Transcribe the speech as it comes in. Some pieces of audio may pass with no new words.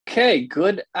Okay,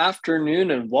 good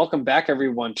afternoon and welcome back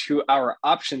everyone to our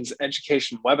options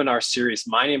education webinar series.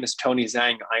 My name is Tony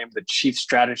Zhang. I am the Chief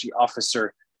Strategy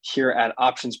Officer here at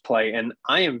OptionsPlay, and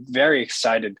I am very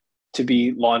excited to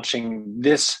be launching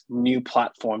this new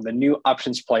platform, the new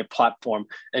OptionsPlay platform,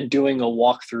 and doing a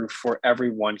walkthrough for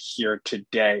everyone here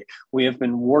today. We have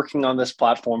been working on this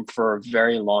platform for a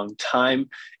very long time.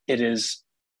 It is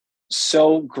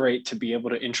so great to be able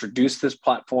to introduce this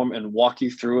platform and walk you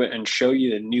through it and show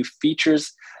you the new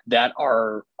features that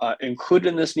are included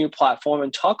in this new platform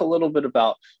and talk a little bit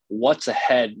about what's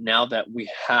ahead now that we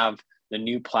have the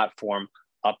new platform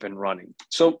up and running.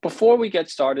 So before we get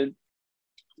started,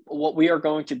 what we are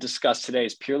going to discuss today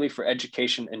is purely for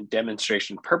education and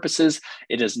demonstration purposes.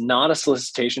 It is not a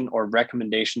solicitation or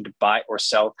recommendation to buy or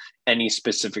sell any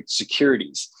specific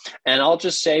securities. And I'll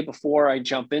just say before I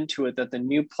jump into it that the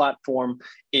new platform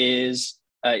is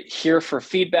here for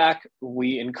feedback.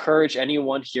 We encourage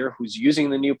anyone here who's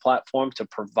using the new platform to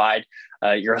provide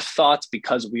your thoughts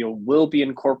because we will be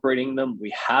incorporating them.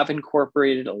 We have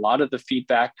incorporated a lot of the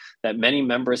feedback that many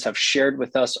members have shared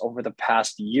with us over the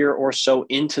past year or so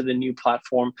into the new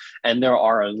platform. And there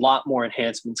are a lot more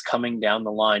enhancements coming down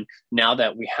the line now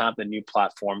that we have the new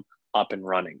platform up and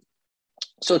running.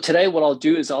 So today what I'll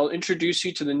do is I'll introduce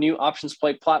you to the new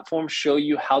OptionsPlay platform, show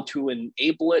you how to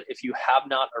enable it if you have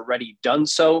not already done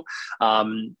so,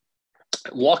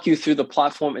 walk you through the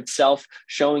platform itself,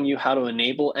 showing you how to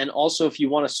enable. And also if you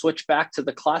want to switch back to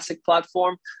the classic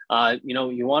platform,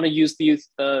 you want to use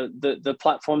the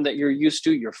platform that you're used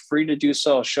to, you're free to do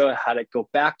so. I'll show you how to go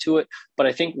back to it. But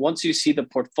I think once you see the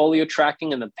portfolio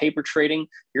tracking and the paper trading,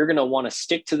 you're going to want to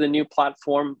stick to the new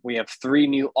platform. We have 3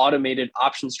 new automated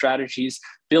option strategies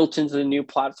built into the new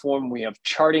platform. We have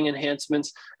charting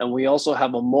enhancements, and we also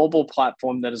have a mobile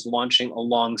platform that is launching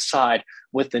alongside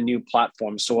with the new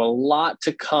platform. So a lot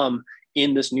to come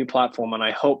in this new platform, and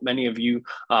I hope many of you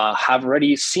have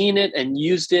already seen it and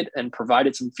used it and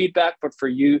provided some feedback. But for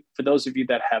those of you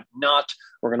that have not,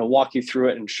 we're going to walk you through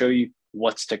it and show you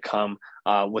what's to come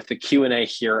with the Q&A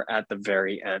here at the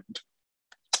very end.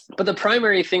 But the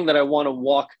primary thing that I want to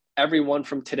walk everyone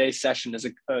from today's session is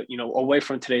away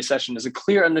from today's session is a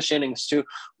clear understanding as to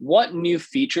what new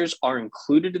features are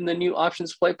included in the new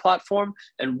OptionsPlay platform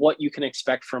and what you can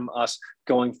expect from us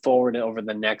going forward over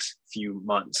the next few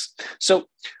months. So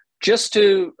just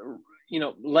to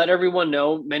let everyone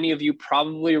know, many of you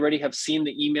probably already have seen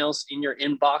the emails in your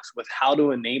inbox with how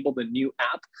to enable the new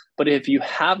app. But if you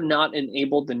have not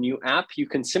enabled the new app, you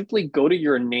can simply go to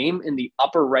your name in the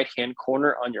upper right-hand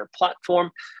corner on your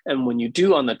platform. And when you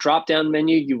do, on the drop-down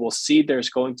menu, you will see there's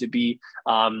going to be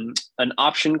an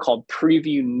option called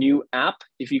Preview New App.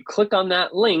 If you click on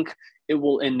that link, it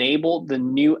will enable the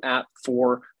new app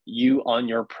for you on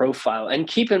your profile. And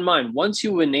keep in mind, once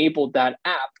you enable that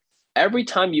app, every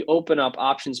time you open up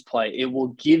OptionsPlay, it will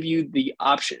give you the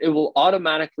option. It will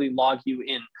automatically log you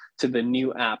in to the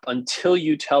new app until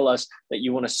you tell us that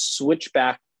you want to switch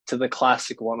back to the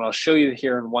classic one. I'll show you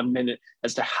here in 1 minute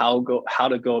as to how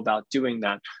to go about doing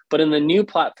that. But in the new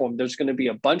platform, there's going to be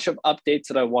a bunch of updates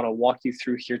that I want to walk you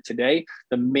through here today.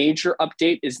 The major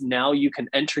update is now you can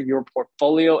enter your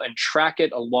portfolio and track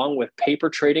it along with paper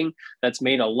trading. That's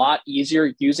made a lot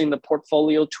easier using the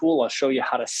portfolio tool. I'll show you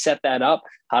how to set that up,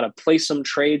 how to place some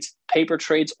trades, paper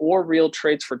trades or real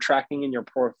trades for tracking in your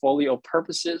portfolio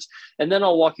purposes. And then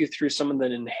I'll walk you through some of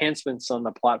the enhancements on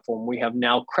the platform. We have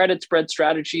now credit spread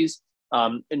strategies,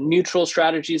 and neutral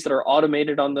strategies that are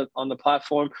automated on the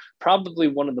platform, probably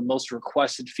one of the most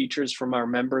requested features from our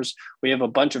members. We have a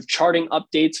bunch of charting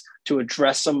updates to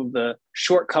address some of the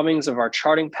shortcomings of our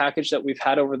charting package that we've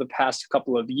had over the past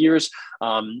couple of years.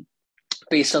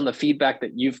 Based on the feedback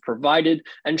that you've provided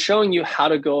and showing you how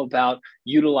to go about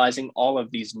utilizing all of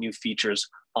these new features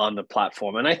on the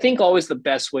platform. And I think always the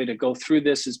best way to go through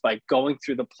this is by going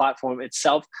through the platform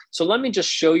itself. So let me just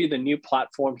show you the new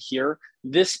platform here.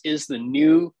 This is the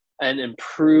new and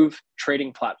improved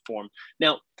trading platform.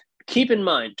 Now, keep in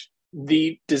mind,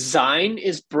 the design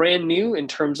is brand new in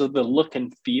terms of the look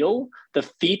and feel. The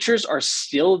features are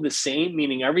still the same,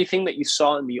 meaning everything that you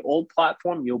saw in the old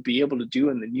platform, you'll be able to do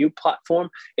in the new platform.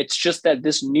 It's just that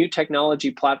this new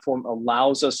technology platform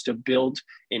allows us to build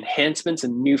enhancements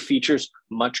and new features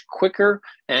much quicker,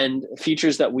 and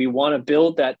features that we want to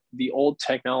build that the old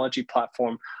technology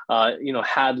platform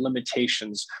had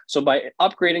limitations. So by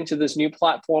upgrading to this new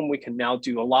platform, we can now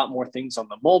do a lot more things on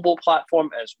the mobile platform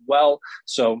as well.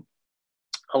 So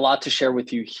a lot to share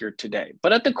with you here today.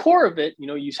 But at the core of it,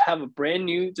 you have a brand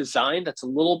new design that's a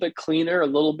little bit cleaner, a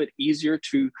little bit easier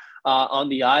to on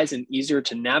the eyes and easier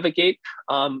to navigate.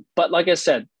 But like I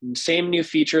said, same new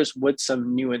features with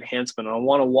some new enhancement. I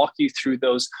want to walk you through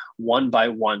those one by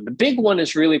one. The big one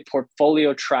is really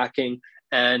portfolio tracking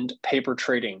and paper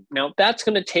trading. Now, that's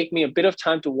going to take me a bit of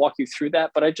time to walk you through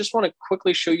that, but I just want to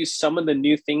quickly show you some of the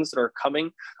new things that are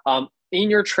coming. In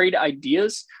your trade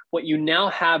ideas, what you now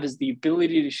have is the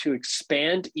ability to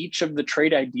expand each of the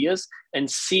trade ideas and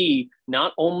see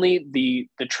not only the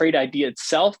trade idea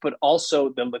itself, but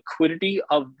also the liquidity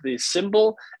of the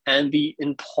symbol and the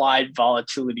implied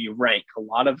volatility rank. A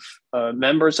lot of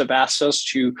members have asked us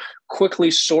to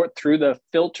quickly sort through the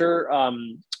filter,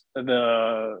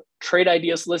 the trade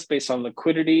ideas list based on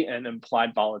liquidity and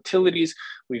implied volatilities.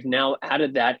 We've now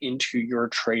added that into your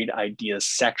trade ideas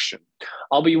section.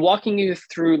 I'll be walking you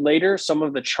through later some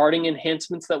of the charting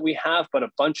enhancements that we have, but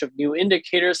a bunch of new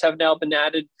indicators have now been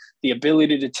added. The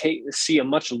ability to see a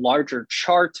much larger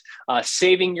chart,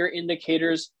 saving your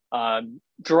indicators,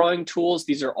 drawing tools.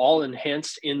 These are all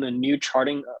enhanced in the new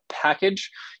charting package.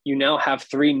 You now have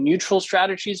 3 neutral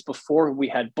strategies. Before we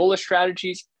had bullish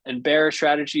strategies and bearish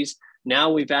strategies.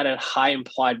 Now we've added high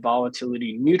implied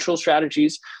volatility neutral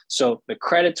strategies. So the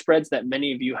credit spreads that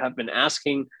many of you have been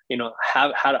asking,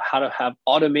 how to have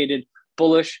automated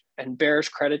bullish and bearish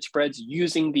credit spreads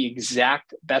using the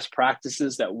exact best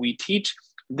practices that we teach.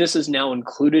 This is now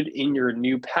included in your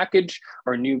new package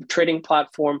or new trading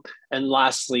platform. And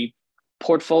lastly,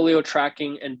 portfolio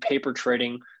tracking and paper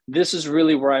trading. This is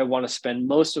really where I want to spend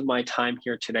most of my time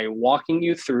here today, walking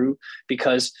you through,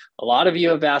 because a lot of you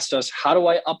have asked us, how do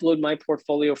I upload my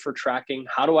portfolio for tracking?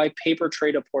 How do I paper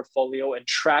trade a portfolio and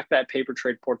track that paper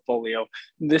trade portfolio?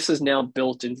 This is now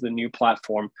built into the new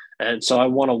platform. And so I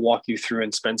want to walk you through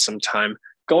and spend some time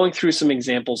going through some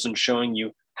examples and showing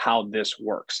you how this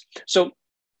works. So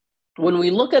when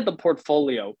we look at the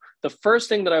portfolio, the first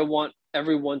thing that I want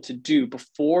everyone to do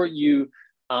before you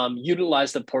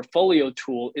utilize the portfolio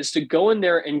tool is to go in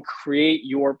there and create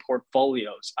your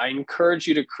portfolios. I encourage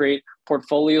you to create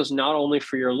portfolios not only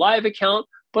for your live account,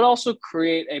 but also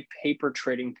create a paper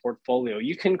trading portfolio.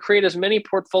 You can create as many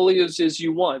portfolios as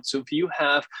you want. So if you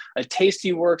have a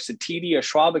Tastyworks, a TD, a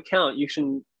Schwab account, you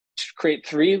can create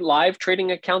 3 live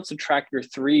trading accounts to track your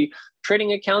 3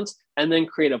 trading accounts, and then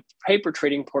create a paper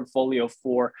trading portfolio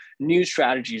for new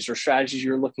strategies or strategies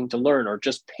you're looking to learn or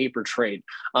just paper trade.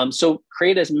 So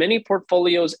create as many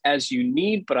portfolios as you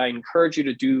need, but I encourage you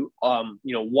to do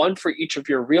one for each of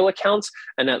your real accounts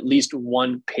and at least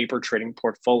 1 paper trading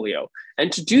portfolio.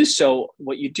 And to do so,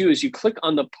 what you do is you click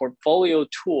on the portfolio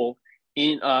tool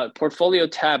in portfolio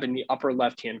tab in the upper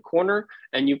left-hand corner,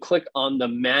 and you click on the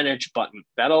manage button.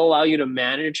 That'll allow you to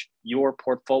manage your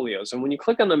portfolios. And when you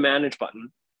click on the manage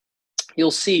button, you'll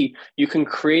see you can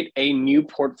create a new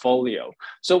portfolio.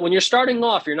 So when you're starting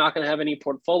off, you're not going to have any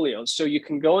portfolios. So you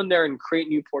can go in there and create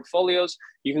new portfolios.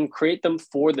 You can create them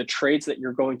for the trades that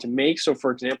you're going to make. So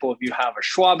for example, if you have a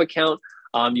Schwab account,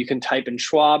 you can type in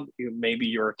Schwab, maybe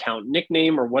your account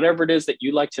nickname or whatever it is that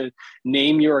you like to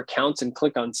name your accounts, and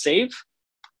click on save.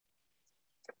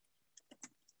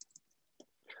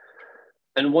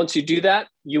 And once you do that,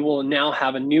 you will now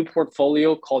have a new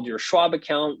portfolio called your Schwab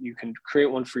account. You can create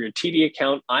one for your TD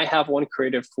account. I have one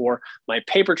created for my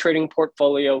paper trading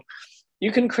portfolio.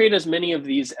 You can create as many of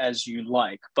these as you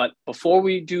like. But before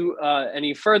we do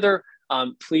any further,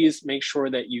 please make sure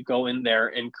that you go in there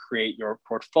and create your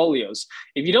portfolios.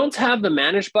 If you don't have the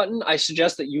manage button, I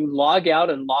suggest that you log out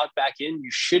and log back in.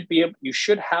 You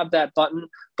should have that button.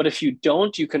 But if you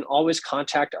don't, you can always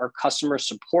contact our customer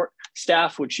support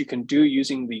staff, which you can do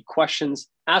using the questions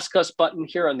ask us button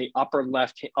here on the upper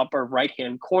right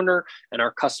hand corner, and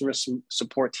our customer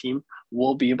support team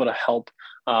will be able to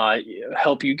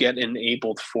help you get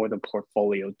enabled for the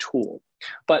portfolio tool.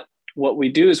 But what we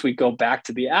do is we go back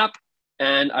to the app,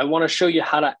 and I want to show you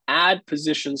how to add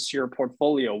positions to your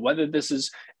portfolio, whether this is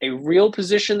a real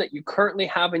position that you currently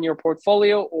have in your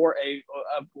portfolio or a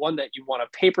one that you want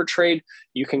to paper trade.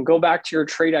 You can go back to your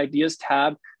trade ideas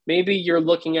tab. Maybe you're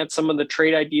looking at some of the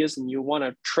trade ideas and you want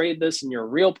to trade this in your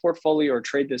real portfolio or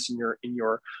trade this in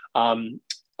your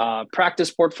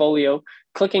practice portfolio.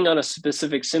 Clicking on a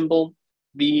specific symbol,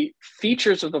 the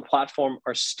features of the platform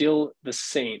are still the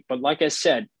same. But like I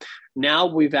said, now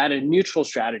we've added neutral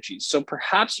strategies. So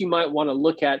perhaps you might want to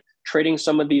look at trading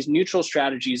some of these neutral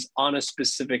strategies on a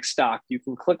specific stock. You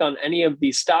can click on any of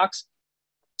these stocks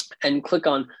and click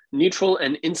on neutral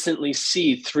and instantly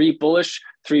see 3 bullish,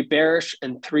 3 bearish,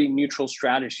 and 3 neutral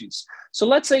strategies. So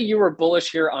let's say you were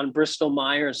bullish here on Bristol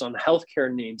Myers on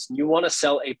healthcare names and you want to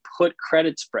sell a put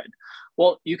credit spread.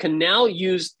 Well, you can now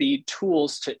use the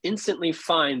tools to instantly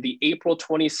find the April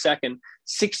 22nd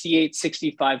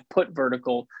 68.65 put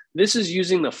vertical. This is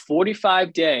using the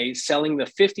 45-day, selling the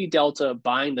 50 delta,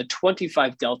 buying the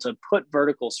 25 delta put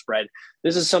vertical spread.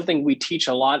 This is something we teach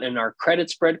a lot in our credit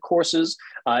spread courses.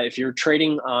 If you're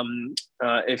trading,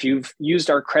 if you've used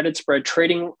our credit spread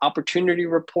trading opportunity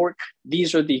report,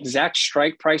 these are the exact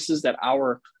strike prices that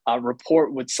our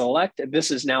report would select.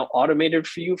 This is now automated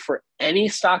for you for any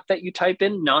stock that you type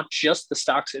in, not just the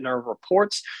stocks in our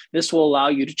reports. This will allow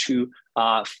you to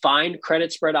find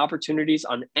credit spread opportunities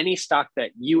on any stock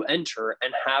that you enter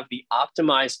and have the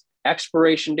optimized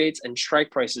expiration dates and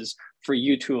strike prices for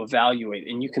you to evaluate.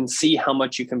 And you can see how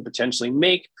much you can potentially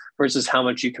make versus how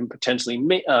much you can potentially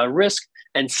risk,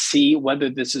 and see whether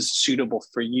this is suitable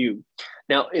for you.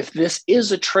 Now, if this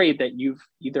is a trade that you've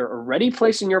either already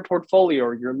placed in your portfolio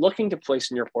or you're looking to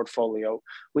place in your portfolio,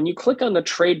 when you click on the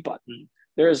trade button,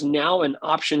 there is now an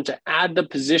option to add the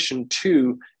position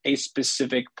to a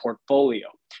specific portfolio.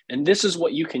 And this is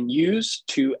what you can use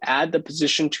to add the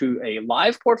position to a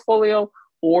live portfolio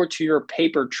or to your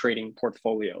paper trading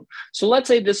portfolio. So let's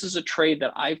say this is a trade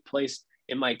that I've placed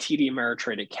in my TD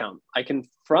Ameritrade account. I can,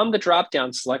 from the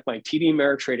dropdown, select my TD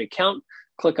Ameritrade account,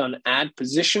 click on Add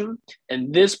Position,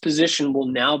 and this position will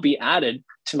now be added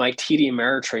to my TD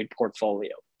Ameritrade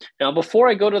portfolio. Now, before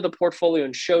I go to the portfolio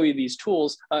and show you these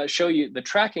tools, show you the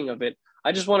tracking of it,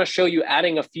 I just want to show you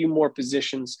adding a few more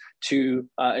positions to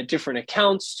different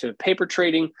accounts, to paper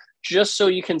trading, just so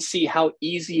you can see how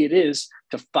easy it is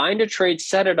to find a trade,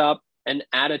 set it up, and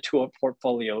add it to a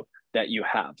portfolio that you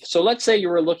have. So let's say you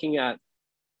were looking at,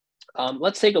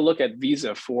 let's take a look at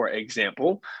Visa, for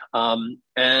example.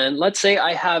 And let's say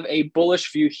I have a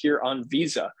bullish view here on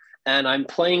Visa, and I'm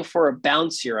playing for a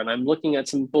bounce here, and I'm looking at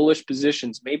some bullish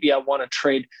positions. Maybe I want to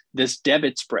trade this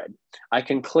debit spread. I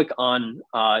can click on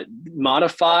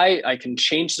modify. I can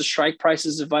change the strike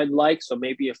prices if I'd like. So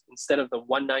maybe if instead of the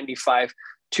 195,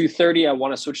 230, I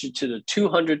want to switch it to the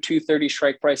 200, 230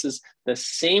 strike prices. The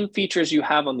same features you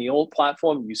have on the old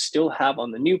platform, you still have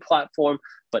on the new platform.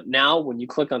 But now when you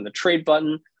click on the trade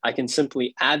button, I can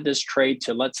simply add this trade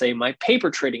to, let's say, my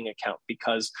paper trading account,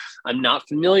 because I'm not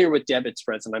familiar with debit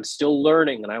spreads and I'm still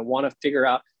learning and I want to figure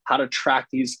out how to track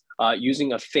these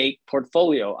using a fake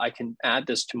portfolio. I can add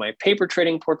this to my paper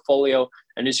trading portfolio.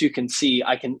 And as you can see,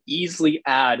 I can easily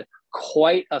add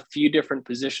quite a few different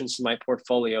positions to my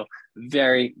portfolio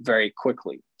very, very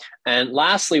quickly. And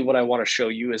lastly, what I want to show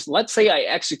you is, let's say I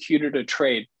executed a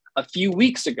trade a few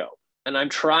weeks ago, and I'm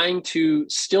trying to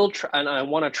and I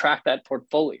want to track that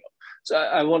portfolio. So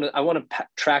I want to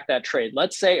track that trade.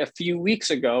 Let's say a few weeks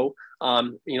ago,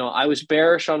 I was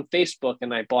bearish on Facebook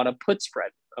and I bought a put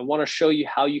spread. I want to show you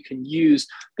how you can use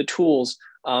the tools.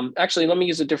 Actually, let me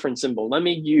use a different symbol. Let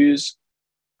me use,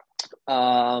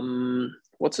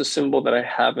 what's a symbol that I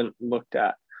haven't looked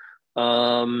at?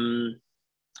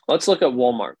 Let's look at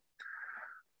Walmart.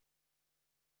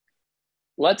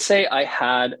 Let's say I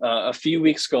had a few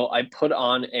weeks ago, I put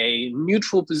on a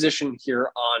neutral position here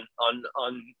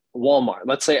on Walmart.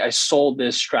 Let's say I sold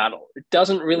this straddle. It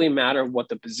doesn't really matter what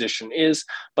the position is,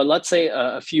 but let's say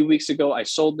a few weeks ago, I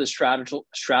sold this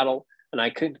straddle and I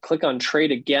could click on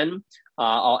trade again.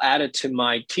 I'll add it to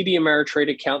my TD Ameritrade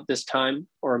account this time,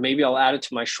 or maybe I'll add it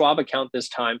to my Schwab account this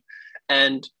time,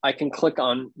 and I can click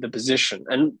on the position.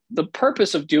 And the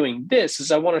purpose of doing this is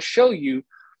I want to show you,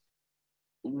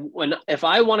 if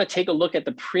I want to take a look at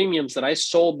the premiums that I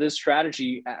sold this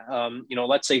strategy,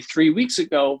 let's say 3 weeks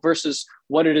ago versus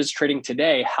what it is trading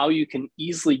today, how you can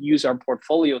easily use our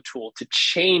portfolio tool to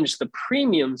change the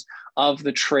premiums of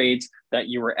the trades that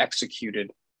you were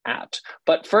executed at.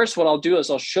 But first, what I'll do is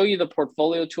I'll show you the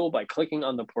portfolio tool by clicking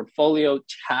on the portfolio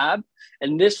tab,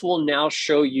 and this will now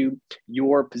show you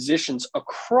your positions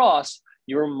across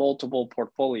your multiple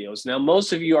portfolios. Now,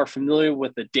 most of you are familiar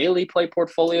with the daily play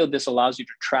portfolio. This allows you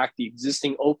to track the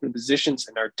existing open positions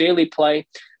in our daily play.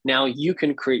 Now you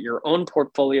can create your own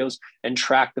portfolios and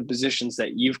track the positions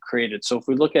that you've created. So if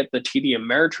we look at the TD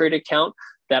Ameritrade account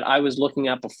that I was looking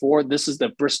at before, this is the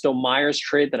Bristol Myers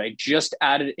trade that I just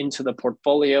added into the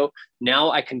portfolio.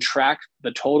 Now I can track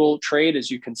the total trade. As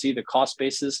you can see, the cost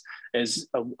basis is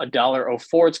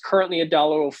 $1.04. It's currently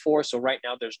 $1.04. So right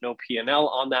now there's no P&L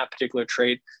on that particular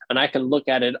trade. And I can look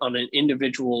at it on an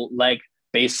individual leg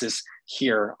basis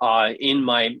here in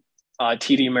my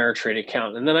TD Ameritrade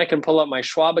account. And then I can pull up my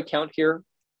Schwab account here.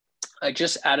 I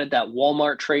just added that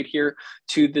Walmart trade here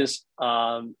to this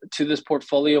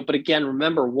portfolio. But again,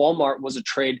 remember, Walmart was a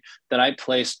trade that I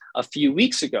placed a few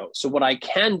weeks ago. So what I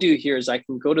can do here is I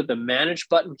can go to the Manage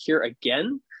button here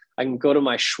again. I can go to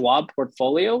my Schwab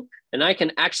portfolio, and I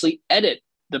can actually edit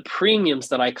the premiums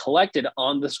that I collected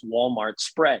on this Walmart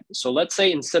spread. So let's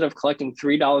say instead of collecting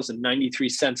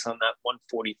 $3.93 on that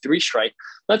 143 strike,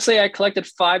 let's say I collected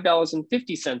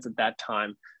 $5.50 at that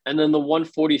time. And then the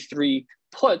 143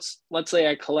 puts, let's say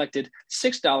I collected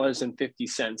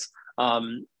 $6.50.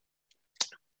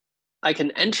 I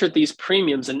can enter these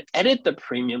premiums and edit the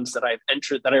premiums that I've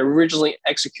entered, that I originally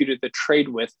executed the trade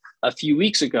with a few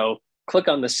weeks ago, click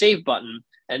on the Save button.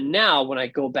 And now when I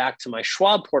go back to my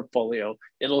Schwab portfolio,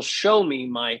 it'll show me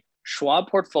my Schwab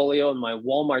portfolio and my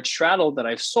Walmart straddle that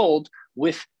I've sold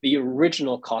with the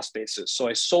original cost basis. So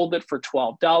I sold it for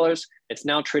 $12. It's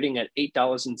now trading at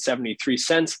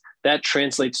 $8.73. That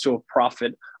translates to a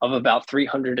profit of about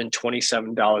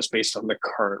 $327 based on the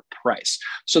current price.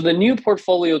 So the new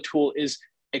portfolio tool is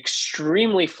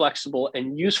extremely flexible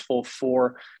and useful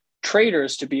for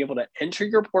traders to be able to enter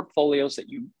your portfolios that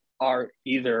you are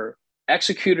either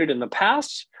executed in the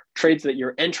past, trades that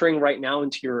you're entering right now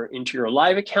into your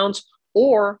live accounts,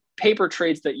 or paper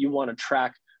trades that you want to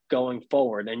track going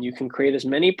forward. And you can create as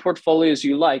many portfolios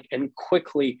you like and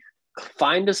quickly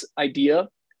find this idea,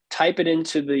 type it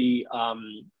into the,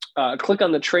 click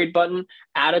on the trade button,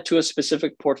 add it to a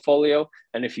specific portfolio.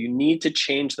 And if you need to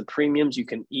change the premiums, you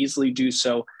can easily do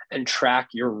so and track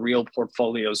your real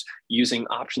portfolios using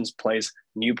OptionsPlay's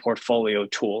new portfolio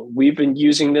tool. We've been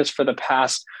using this for the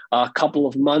past couple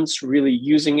of months, really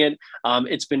using it.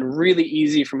 It's been really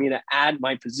easy for me to add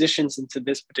my positions into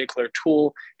this particular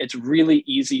tool. It's really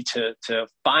easy to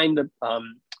find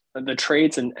the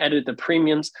trades and edit the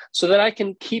premiums so that I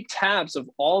can keep tabs of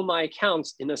all my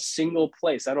accounts in a single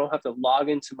place. I don't have to log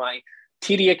into my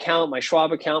TD account, my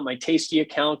Schwab account, my Tasty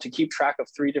account to keep track of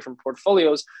 3 different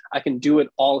portfolios. I can do it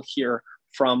all here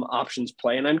from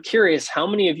OptionsPlay. And I'm curious, how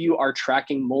many of you are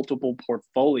tracking multiple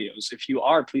portfolios? If you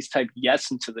are, please type yes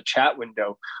into the chat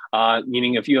window,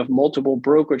 meaning if you have multiple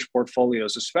brokerage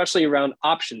portfolios, especially around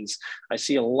options. I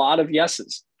see a lot of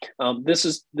yeses. This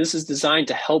is designed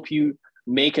to help you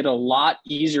make it a lot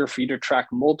easier for you to track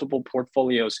multiple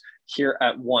portfolios here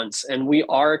at once. And we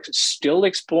are still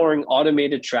exploring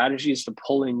automated strategies to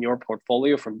pull in your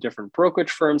portfolio from different brokerage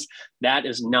firms. That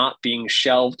is not being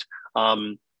shelved.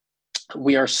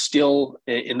 We are still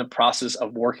in the process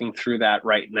of working through that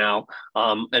right now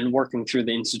and working through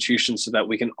the institutions so that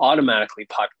we can automatically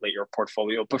populate your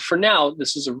portfolio. But for now,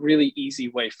 this is a really easy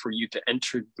way for you to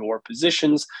enter your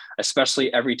positions,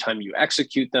 especially every time you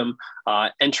execute them,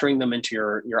 entering them into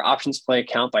your OptionsPlay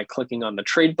account by clicking on the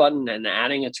trade button and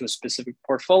adding it to a specific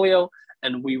portfolio,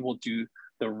 and we will do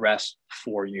the rest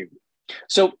for you.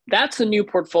 So that's the new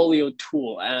portfolio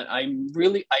tool. And I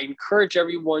encourage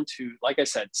everyone to, like I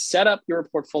said, set up your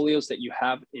portfolios that you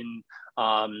have in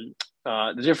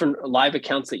the different live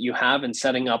accounts that you have, and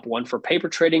setting up one for paper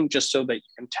trading just so that you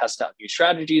can test out new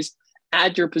strategies,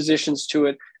 add your positions to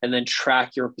it, and then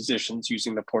track your positions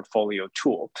using the portfolio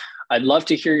tool. I'd love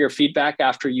to hear your feedback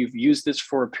after you've used this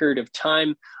for a period of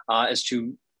time as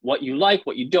to what you like,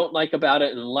 what you don't like about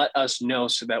it, and let us know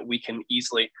so that we can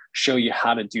easily show you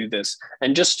how to do this.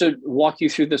 And just to walk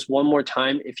you through this one more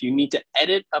time, if you need to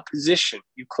edit a position,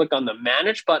 you click on the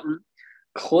Manage button,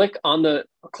 click on the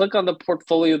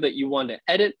portfolio that you want to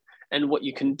edit, and what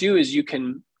you can do is you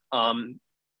can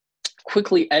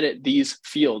quickly edit these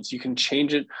fields. You can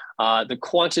change it, the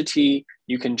quantity,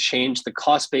 you can change the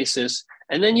cost basis,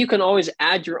 and then you can always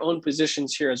add your own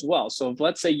positions here as well. So if,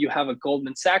 let's say you have a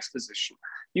Goldman Sachs position,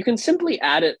 you can simply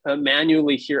add it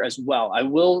manually here as well. I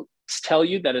will tell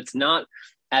you that it's not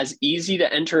as easy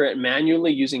to enter it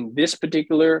manually using this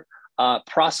particular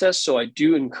process. So I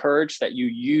do encourage that you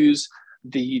use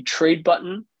the trade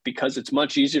button because it's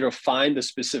much easier to find the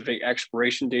specific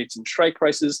expiration dates and strike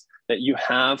prices that you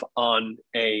have on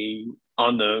the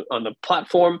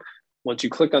platform. Once you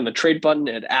click on the trade button,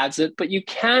 it adds it, but you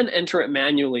can enter it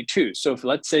manually too. So if,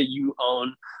 let's say you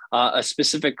own a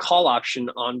specific call option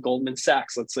on Goldman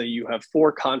Sachs, let's say you have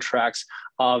 4 contracts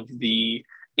of the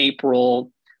April,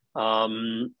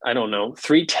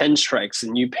 310 strikes,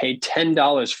 and you paid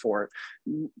 $10 for it.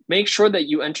 Make sure that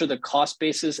you enter the cost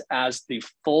basis as the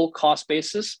full cost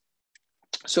basis.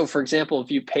 So for example,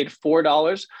 if you paid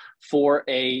 $4 for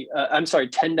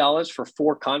 $10 for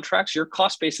 4 contracts, your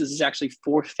cost basis is actually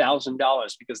 $4,000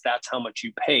 because that's how much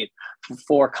you paid for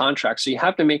 4 contracts. So you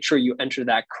have to make sure you enter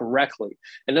that correctly.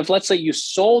 And if, let's say, you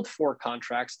sold 4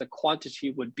 contracts, the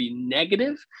quantity would be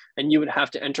negative, and you would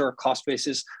have to enter a cost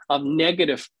basis of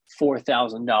negative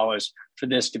 $4,000 for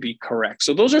this to be correct.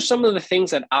 So those are some of the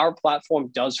things that our platform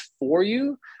does for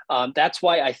you. That's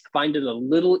why I find it a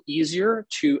little easier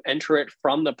to enter it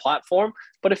from the platform.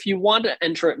 But if you want to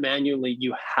enter it manually,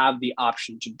 you have the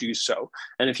option to do so.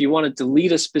 And if you want to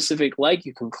delete a specific leg,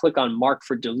 you can click on Mark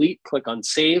for Delete, click on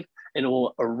Save, and it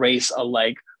will erase a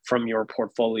leg from your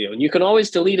portfolio. And you can always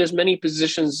delete as many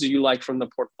positions as you like from the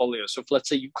portfolio. So if, let's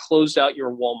say, you closed out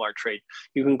your Walmart trade,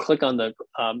 you can click on the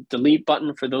delete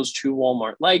button for those 2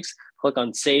 Walmart legs, click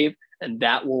on Save, and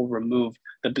that will remove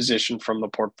the position from the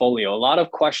portfolio. A lot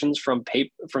of questions from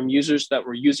users that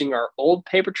were using our old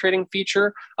paper trading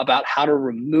feature about how to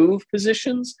remove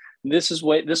positions. This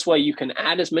way you can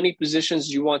add as many positions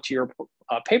as you want to your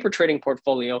paper trading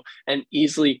portfolio and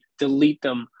easily delete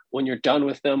them when you're done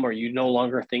with them, or you no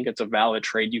longer think it's a valid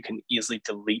trade. You can easily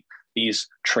delete these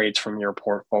trades from your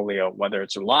portfolio, whether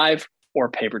it's a live or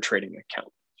paper trading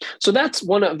account. So that's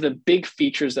one of the big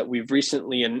features that we've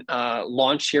recently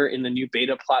launched here in the new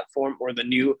beta platform, or the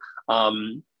new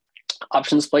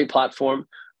OptionsPlay platform.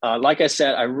 Like I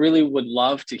said, I really would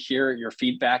love to hear your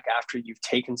feedback after you've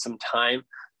taken some time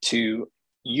to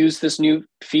use this new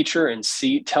feature and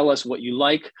tell us what you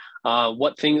like,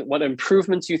 what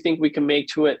improvements you think we can make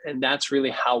to it. And that's really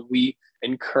how we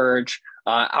encourage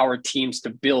our teams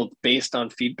to build based on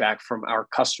feedback from our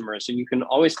customers. And you can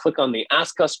always click on the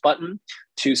Ask Us button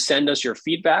to send us your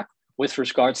feedback with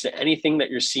regards to anything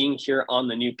that you're seeing here on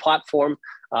the new platform,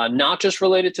 not just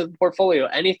related to the portfolio,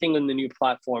 anything in the new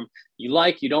platform you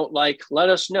like, you don't like, let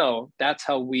us know. That's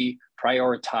how we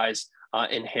prioritize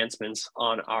enhancements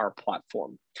on our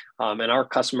platform. And our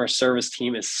customer service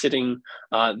team is sitting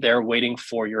there waiting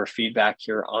for your feedback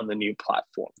here on the new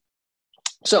platform.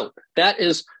 So that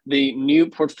is the new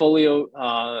portfolio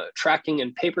tracking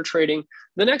and paper trading.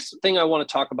 The next thing I want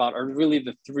to talk about are really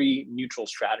the 3 neutral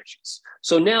strategies.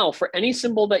 So now for any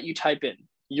symbol that you type in,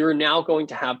 you're now going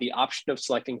to have the option of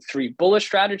selecting 3 bullish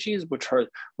strategies,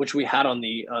 which we had on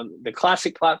the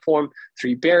classic platform,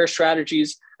 3 bearish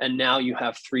strategies, and now you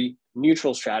have 3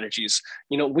 neutral strategies.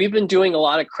 You know, we've been doing a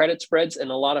lot of credit spreads,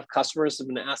 and a lot of customers have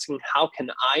been asking, how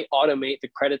can I automate the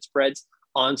credit spreads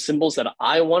on symbols that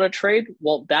I want to trade?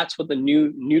 Well, that's what the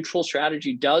new neutral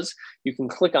strategy does. You can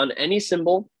click on any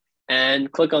symbol and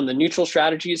click on the neutral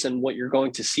strategies, and what you're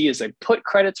going to see is a put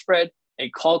credit spread, a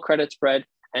call credit spread,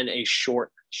 and a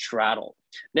short straddle.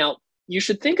 Now, you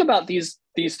should think about these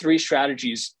 3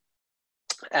 strategies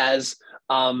as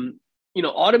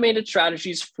automated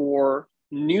strategies for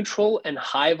neutral and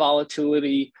high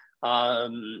volatility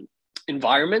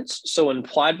environments. So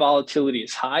implied volatility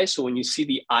is high. So when you see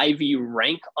the IV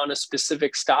rank on a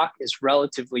specific stock is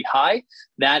relatively high,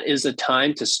 that is a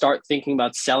time to start thinking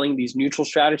about selling these neutral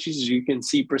strategies. As you can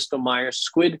see, Bristol Myers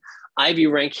Squibb IV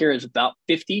rank here is about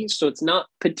 50. So it's not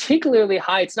particularly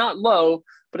high. It's not low,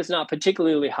 but it's not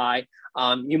particularly high.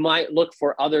 You might look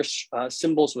for other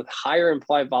symbols with higher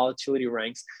implied volatility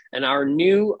ranks. And our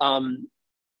new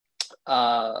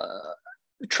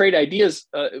trade ideas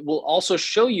will also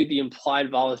show you the implied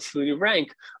volatility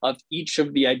rank of each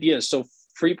of the ideas. So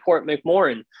Freeport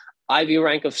McMoran, IV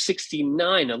rank of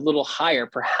 69, a little higher.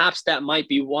 Perhaps that might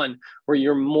be one where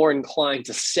you're more inclined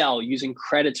to sell using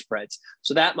credit spreads.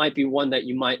 So that might be one that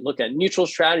you might look at. Neutral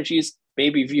strategies,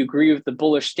 maybe if you agree with the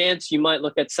bullish stance, you might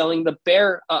look at selling the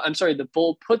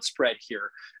bull put spread here.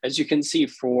 As you can see,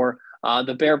 for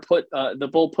the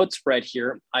bull put spread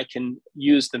here, I can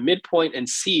use the midpoint and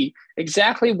see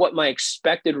exactly what my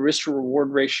expected risk to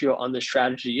reward ratio on this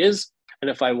strategy is. And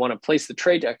if I want to place the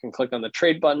trade, I can click on the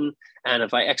trade button. And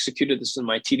if I executed this in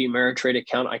my TD Ameritrade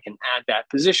account, I can add that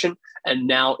position. And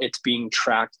now it's being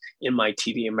tracked in my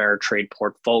TD Ameritrade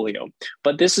portfolio.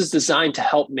 But this is designed to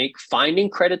help make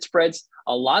finding credit spreads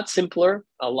a lot simpler,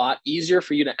 a lot easier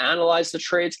for you to analyze the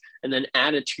trades, and then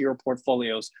add it to your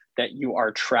portfolios that you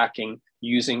are tracking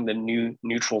using the new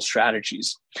neutral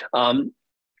strategies.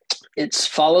 It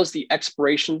follows the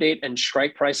expiration date and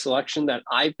strike price selection that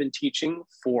I've been teaching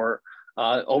for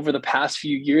over the past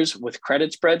few years with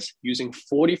credit spreads, using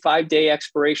 45-day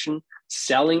expiration,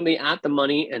 selling the at the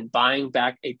money and buying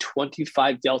back a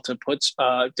 25 delta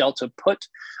put,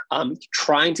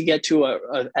 trying to get to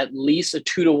at least a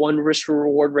 2-to-1 risk to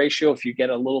reward ratio. If you get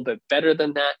a little bit better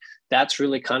than that, that's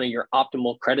really kind of your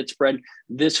optimal credit spread.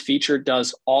 This feature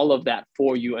does all of that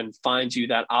for you and finds you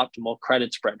that optimal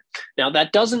credit spread. Now,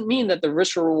 that doesn't mean that the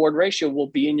risk to reward ratio will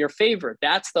be in your favor.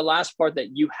 That's the last part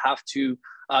that you have to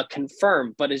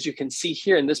confirm. But as you can see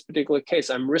here in this particular case,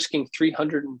 I'm risking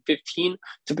 315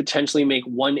 to potentially make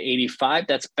 185.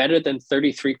 That's better than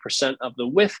 33% of the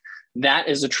width. That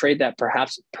is a trade that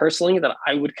perhaps personally that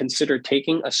I would consider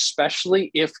taking, especially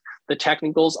if the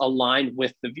technicals align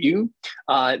with the view.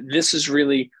 This is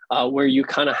really where you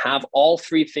kind of have all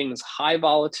three things: high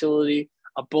volatility,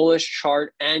 a bullish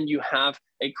chart, and you have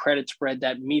a credit spread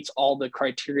that meets all the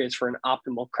criteria for an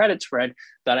optimal credit spread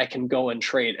that I can go and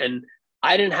trade. And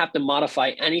I didn't have to modify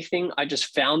anything. I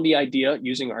just found the idea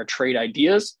using our trade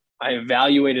ideas. I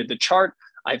evaluated the chart.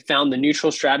 I found the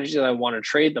neutral strategy that I want to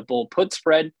trade, the bull put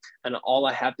spread, and all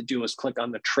I have to do is click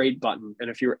on the trade button. And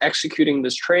if you're executing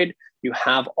this trade, you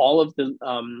have all of the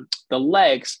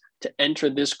legs to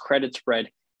enter this credit spread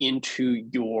into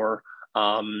your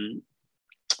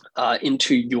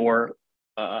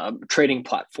trading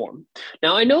platform.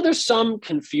 Now, I know there's some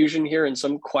confusion here and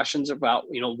some questions about,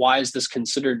 why is this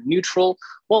considered neutral?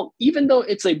 Well, even though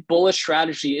it's a bullish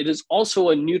strategy, it is also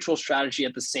a neutral strategy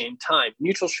at the same time.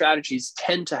 Neutral strategies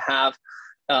tend to have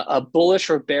a bullish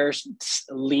or bearish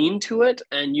lean to it,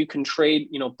 and you can trade,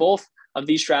 both of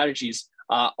these strategies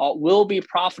will be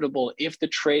profitable if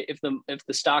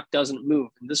the stock doesn't move.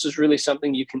 And this is really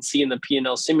something you can see in the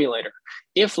P&L simulator.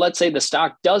 If, let's say, the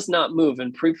stock does not move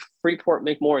and Freeport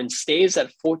McMoran stays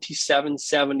at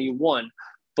 47.71,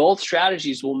 both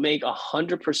strategies will make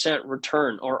 100%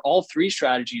 return, or all three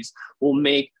strategies will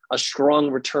make a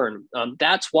strong return.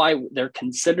 That's why they're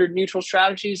considered neutral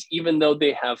strategies, even though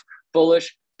they have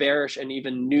bullish, bearish, and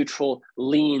even neutral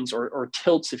leans or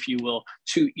tilts, if you will,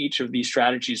 to each of these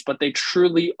strategies. But they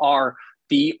truly are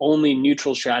the only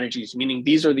neutral strategies, meaning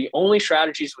these are the only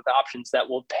strategies with options that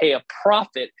will pay a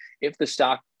profit if the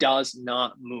stock does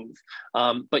not move.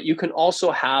 But you can also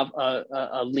have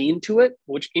a lean to it,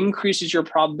 which increases your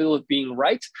probability of being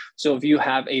right. So if you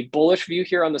have a bullish view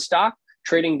here on the stock,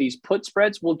 trading these put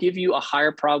spreads will give you a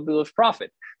higher probability of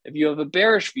profit. If you have a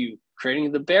bearish view,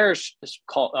 trading the bearish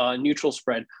neutral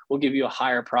spread will give you a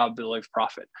higher probability of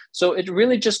profit. So it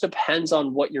really just depends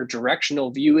on what your directional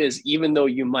view is, even though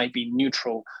you might be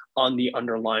neutral on the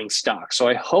underlying stock. So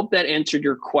I hope that answered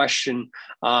your question,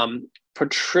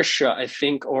 Patricia, I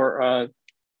think, or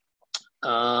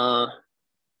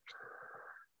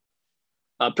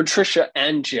Patricia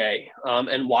and Jay.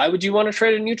 And why would you want to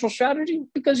trade a neutral strategy?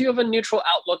 Because you have a neutral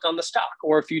outlook on the stock,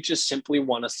 or if you just simply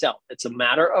want to sell. It's a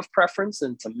matter of preference,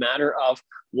 and it's a matter of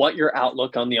what your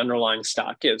outlook on the underlying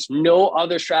stock is. No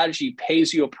other strategy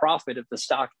pays you a profit if the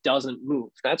stock doesn't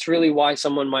move. That's really why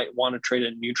someone might want to trade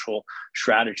a neutral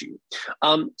strategy.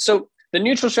 So the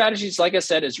neutral strategies, like I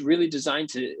said, is really designed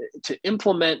to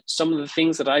implement some of the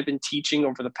things that I've been teaching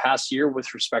over the past year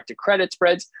with respect to credit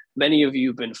spreads. Many of you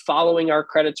have been following our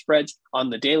credit spreads on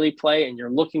the daily play, and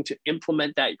you're looking to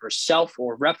implement that yourself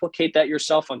or replicate that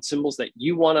yourself on symbols that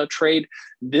you want to trade.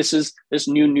 This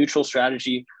new neutral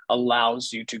strategy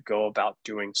allows you to go about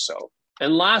doing so.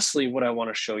 And lastly, what I want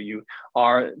to show you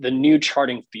are the new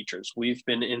charting features. We've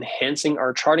been enhancing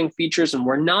our charting features, and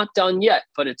we're not done yet,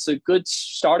 but it's a good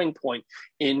starting point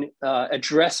in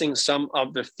addressing some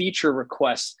of the feature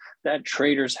requests that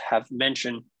traders have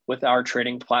mentioned with our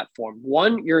trading platform.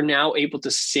 One, you're now able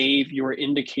to save your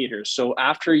indicators. So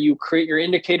after you create your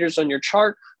indicators on your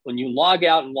chart, when you log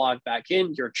out and log back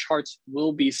in, your charts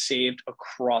will be saved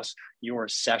across your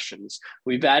sessions.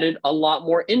 We've added a lot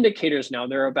more indicators now.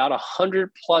 There are about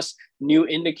 100 plus new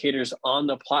indicators on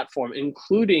the platform,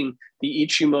 including the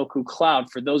Ichimoku Cloud.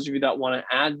 For those of you that want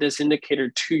to add this indicator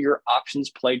to your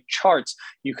OptionsPlay charts,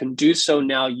 you can do so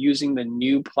now using the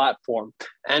new platform.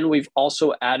 And we've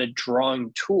also added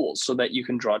drawing tools so that you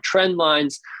can draw trend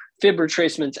lines, fib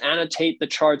retracements, annotate the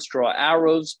charts, draw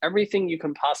arrows, everything you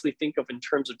can possibly think of in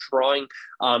terms of drawing.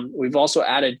 We've also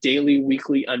added daily,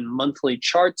 weekly, and monthly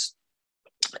charts,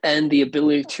 and the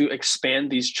ability to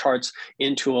expand these charts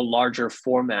into a larger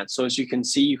format. So as you can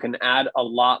see, you can add a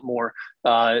lot more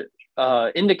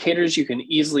indicators. You can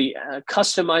easily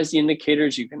customize the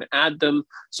indicators. You can add them.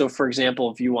 So for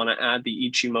example, if you want to add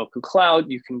the Ichimoku Cloud,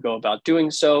 you can go about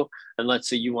doing so. And let's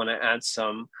say you want to add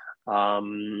some,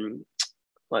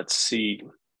 let's see,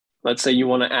 Let's say you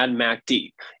want to add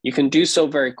MACD. You can do so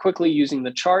very quickly using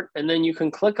the chart, and then you can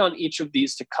click on each of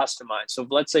these to customize. So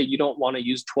let's say you don't want to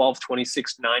use 12,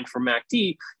 26, 9 for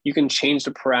MACD, you can change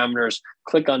the parameters,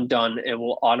 click on done, it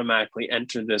will automatically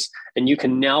enter this. And you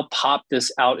can now pop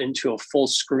this out into a full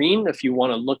screen if you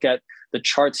want to look at the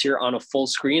charts here on a full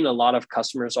screen. A lot of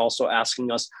customers also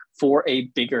asking us for a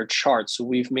bigger chart. So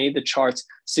we've made the charts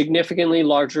significantly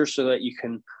larger so that you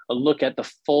can look at the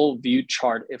full view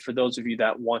chart for those of you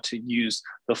that want to use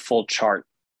the full chart.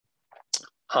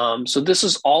 So this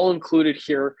is all included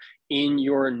here in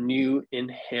your new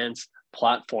enhanced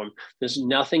platform. There's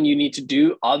nothing you need to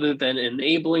do other than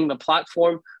enabling the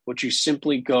platform, which you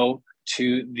simply go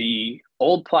to the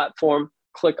old platform,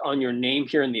 click on your name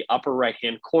here in the upper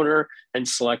right-hand corner and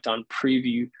select on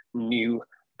preview new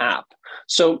app.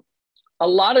 So a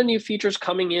lot of new features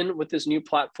coming in with this new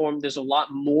platform. There's a lot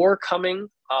more coming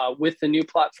with the new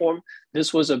platform.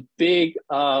 This was a big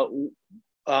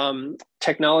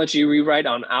technology rewrite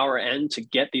on our end to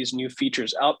get these new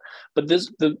features out. But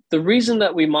the reason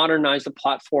that we modernized the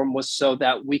platform was so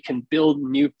that we can build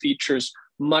new features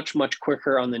much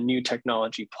quicker on the new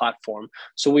technology platform.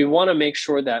 So we want to make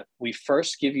sure that we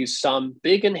first give you some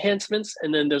big enhancements,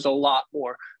 and then there's a lot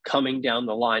more coming down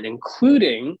the line,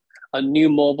 including a new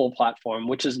mobile platform,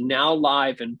 which is now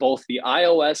live in both the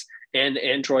iOS and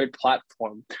Android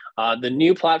platform. The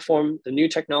new platform, the new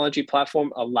technology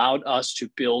platform allowed us to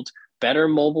build better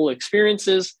mobile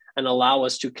experiences and allow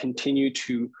us to continue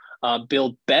to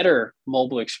build better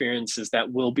mobile experiences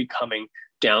that will be coming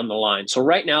down the line. So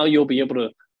right now you'll be able to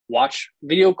watch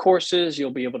video courses,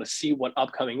 you'll be able to see what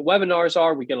upcoming webinars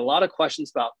are. We get a lot of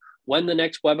questions about when the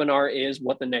next webinar is,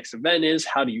 what the next event is,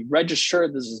 how do you register?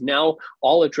 This is now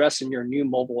all addressed in your new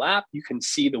mobile app. You can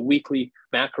see the weekly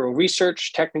macro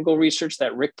research, technical research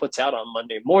that Rick puts out on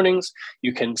Monday mornings.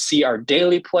 You can see our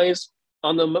daily plays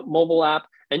on the mobile app,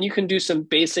 and you can do some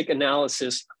basic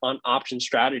analysis on option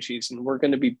strategies. And we're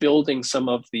going to be building some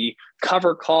of the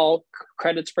cover call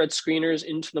credit spread screeners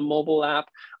into the mobile app.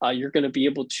 You're going to be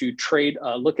able to trade,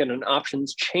 look at an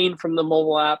options chain from the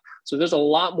mobile app. So there's a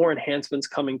lot more enhancements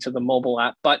coming to the mobile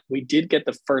app, but we did get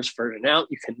the first version out.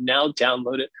 You can now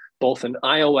download it both in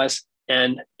iOS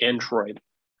and Android.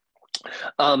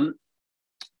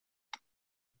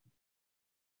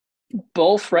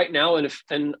 Both right now,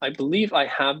 and I believe I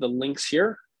have the links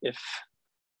here. If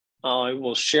I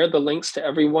will share the links to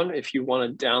everyone if you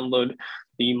want to download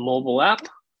the mobile app.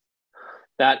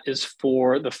 That is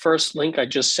for the first link I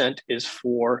just sent is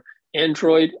for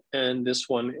Android, and this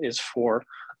one is for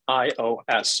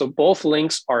iOS. So both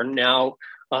links are now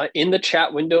in the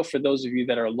chat window for those of you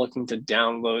that are looking to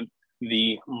download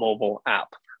the mobile app.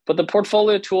 But the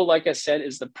portfolio tool, like I said,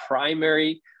 is the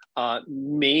primary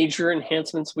major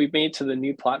enhancements we've made to the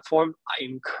new platform. I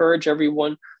encourage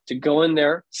everyone to go in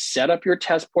there, set up your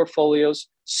test portfolios,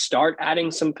 start adding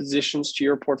some positions to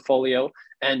your portfolio.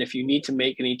 And if you need to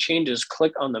make any changes,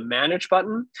 click on the manage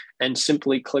button and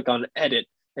simply click on edit.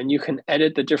 And you can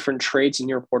edit the different trades in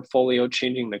your portfolio,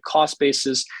 changing the cost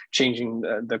basis, changing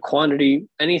the quantity,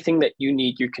 anything that you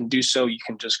need, you can do so. You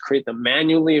can just create them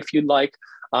manually if you'd like.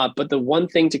 But the one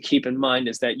thing to keep in mind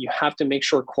is that you have to make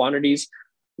sure quantities,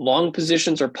 long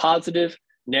positions are positive,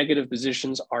 negative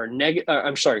positions are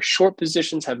negative. Short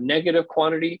positions have negative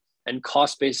quantity, and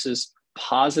cost basis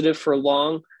positive for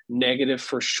long, negative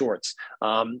for shorts.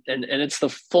 And it's the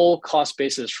full cost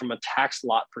basis from a tax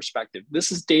lot perspective.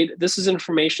 This is data. This is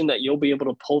information that you'll be able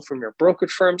to pull from your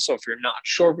brokerage firm. So if you're not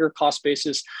sure of your cost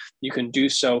basis, you can do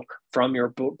so from your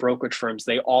brokerage firms.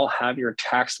 They all have your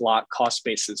tax lot cost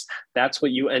basis. That's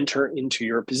what you enter into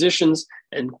your positions.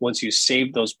 And once you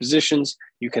save those positions,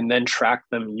 you can then track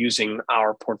them using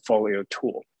our portfolio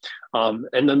tool.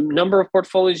 And the number of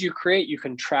portfolios you create, you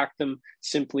can track them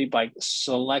simply by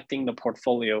selecting the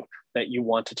portfolio that you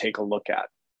want to take a look at.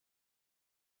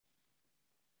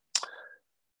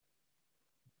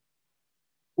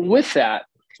 With that,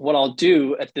 what I'll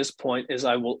do at this point is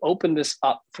I will open this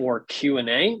up for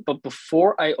Q&A. But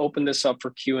before I open this up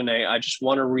for Q&A, I just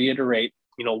want to reiterate,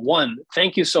 one,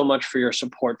 thank you so much for your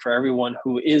support for everyone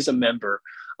who is a member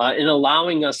in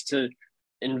allowing us to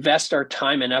invest our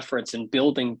time and efforts in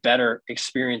building better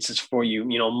experiences for you.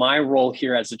 My role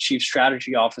here as the Chief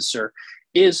Strategy Officer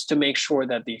is to make sure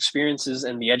that the experiences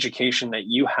and the education that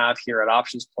you have here at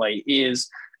OptionsPlay is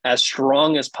as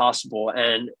strong as possible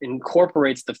and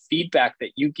incorporates the feedback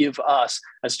that you give us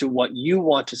as to what you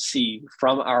want to see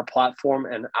from our platform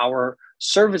and our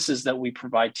services that we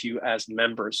provide to you as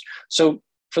members. So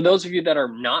For those of you that are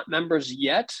not members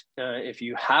yet, if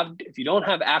you don't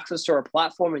have access to our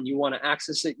platform and you want to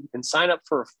access it, you can sign up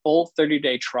for a full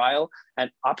 30-day trial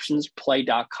at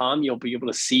OptionsPlay.com. You'll be able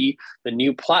to see the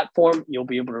new platform. You'll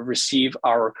be able to receive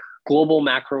our global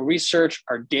macro research,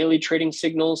 our daily trading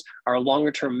signals, our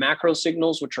longer term macro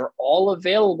signals, which are all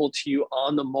available to you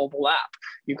on the mobile app.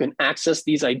 You can access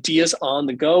these ideas on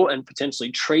the go and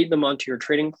potentially trade them onto your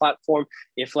trading platform.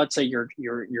 If, let's say, you're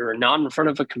not in front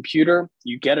of a computer,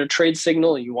 you get a trade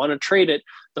signal and you want to trade it,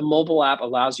 the mobile app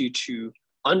allows you to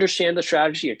understand the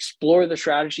strategy, explore the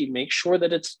strategy, make sure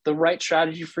that it's the right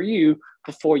strategy for you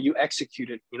before you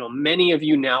execute it. Many of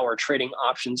you now are trading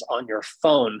options on your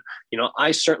phone.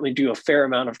 I certainly do a fair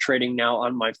amount of trading now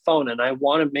on my phone, and I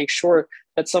want to make sure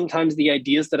that sometimes the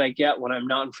ideas that I get when I'm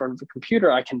not in front of a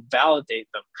computer, I can validate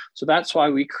them. So that's why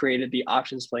we created the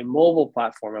OptionsPlay mobile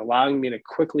platform, allowing me to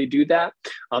quickly do that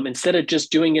instead of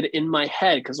just doing it in my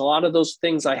head, because a lot of those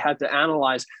things I had to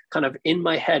analyze kind of in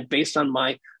my head based on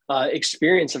my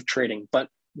experience of trading. But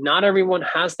not everyone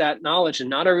has that knowledge and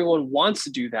not everyone wants to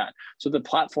do that. So the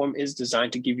platform is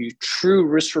designed to give you true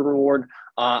risk reward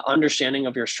understanding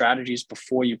of your strategies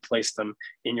before you place them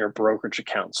in your brokerage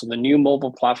account. So the new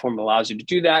mobile platform allows you to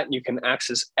do that. And you can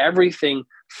access everything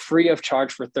free of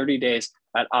charge for 30 days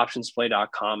at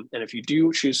OptionsPlay.com. And if you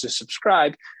do choose to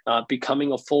subscribe,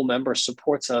 becoming a full member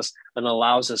supports us and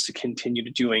allows us to continue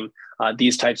to doing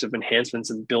these types of enhancements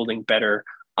and building better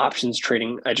options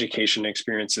trading education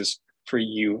experiences for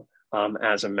you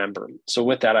as a member. So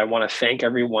with that, I want to thank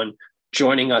everyone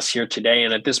joining us here today.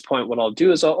 And at this point, what I'll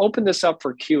do is I'll open this up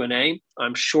for Q&A.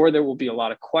 I'm sure there will be a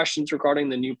lot of questions regarding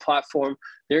the new platform.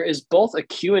 There is both a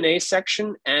Q&A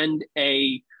section and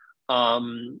a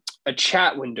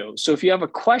chat window. So if you have a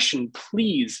question,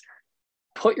 please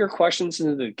put your questions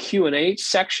into the Q&A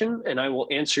section, and I will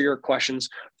answer your questions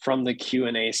from the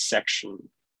Q&A section.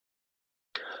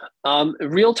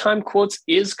 Real-time quotes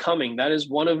is coming. That is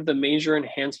one of the major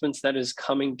enhancements that is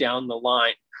coming down the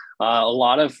line. A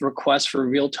lot of requests for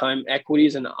real-time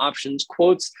equities and options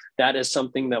quotes. That is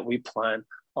something that we plan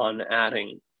on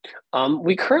adding.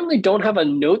 We currently don't have a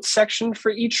notes section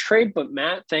for each trade, but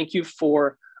Matt, thank you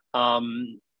for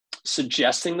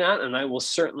suggesting that, and I will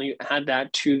certainly add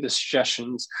that to the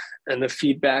suggestions and the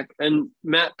feedback. And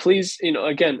Matt, please,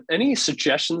 again, any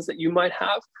suggestions that you might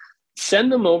have,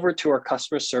 send them over to our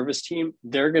customer service team.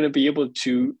 They're going to be able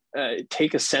to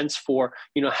take a sense for,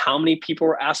 how many people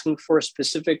are asking for a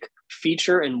specific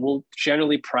feature, and we'll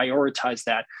generally prioritize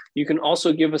that. You can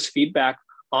also give us feedback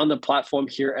on the platform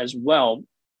here as well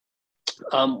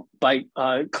by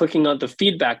clicking on the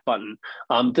feedback button.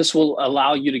 This will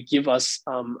allow you to give us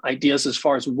ideas as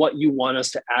far as what you want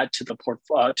us to add to the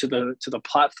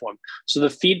platform. So the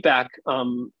feedback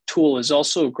tool is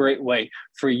also a great way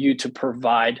for you to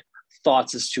provide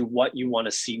thoughts as to what you want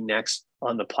to see next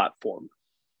on the platform.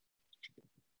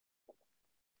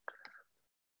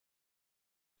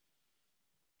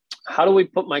 How do we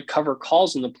put my cover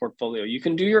calls in the portfolio? You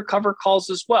can do your cover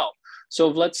calls as well. So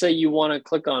if, let's say you want to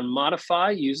click on modify,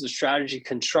 use the strategy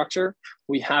constructor.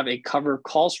 We have a cover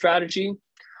call strategy,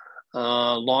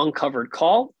 long covered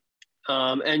call.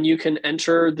 And you can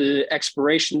enter the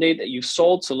expiration date that you've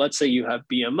sold. So let's say you have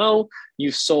BMO,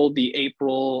 you've sold the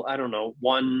April,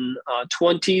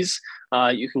 1/20s.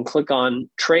 You can click on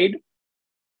trade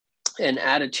and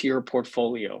add it to your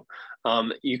portfolio.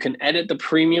 You can edit the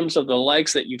premiums of the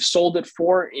legs that you've sold it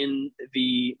for in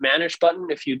the manage button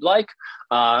if you'd like.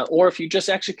 Or if you just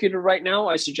executed right now,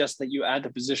 I suggest that you add the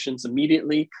positions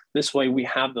immediately. This way we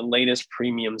have the latest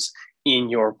premiums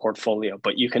in your portfolio.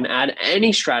 But you can add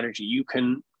any strategy. You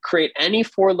can create any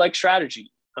 4-leg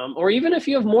strategy. Or even if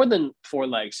you have more than 4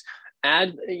 legs,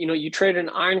 add, you trade an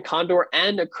iron condor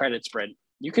and a credit spread.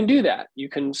 You can do that. You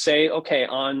can say, okay,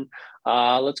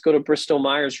 let's go to Bristol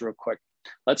Myers real quick.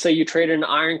 Let's say you trade an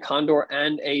iron condor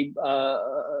and a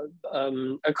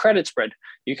credit spread.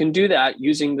 You can do that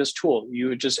using this tool. You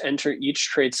would just enter each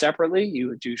trade separately. You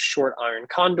would do short iron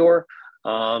condor.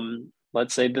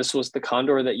 Let's say this was the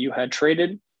condor that you had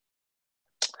traded.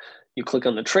 You click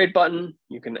on the trade button.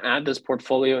 You can add this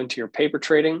portfolio into your paper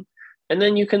trading. And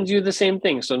then you can do the same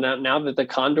thing. So now that the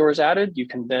condor is added, you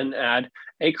can then add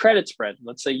a credit spread.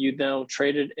 Let's say you now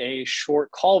traded a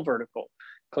short call vertical.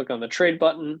 Click on the trade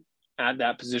button, add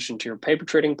that position to your paper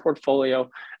trading portfolio.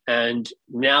 And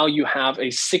now you have a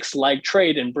 6-leg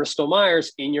trade in Bristol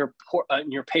Myers in your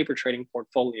paper trading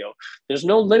portfolio. There's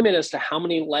no limit as to how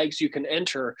many legs you can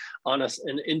enter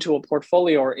into a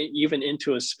portfolio or even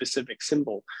into a specific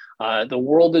symbol. The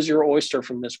world is your oyster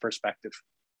from this perspective.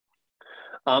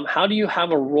 How do you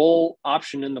have a roll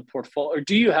option in the portfolio, or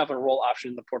do you have a roll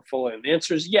option in the portfolio? And the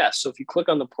answer is yes. So if you click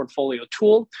on the portfolio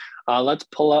tool, let's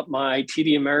pull up my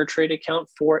TD Ameritrade account,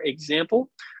 for example,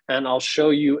 and I'll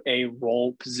show you a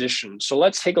roll position. So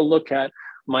let's take a look at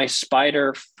my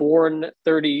Spider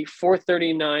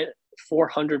 439,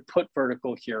 400 put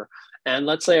vertical here. And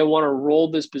let's say I want to roll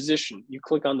this position. You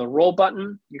click on the roll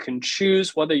button. You can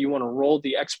choose whether you want to roll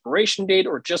the expiration date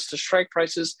or just the strike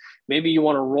prices. Maybe you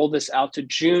want to roll this out to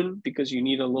June because you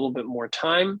need a little bit more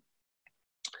time.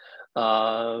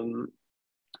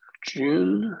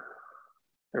 June.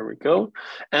 There we go.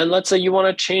 And let's say you want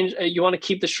to change, you want to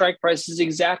keep the strike prices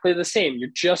exactly the same. You're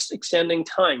just extending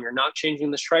time. You're not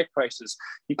changing the strike prices.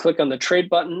 You click on the trade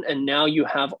button, and now you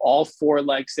have all 4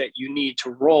 legs that you need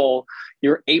to roll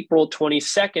your April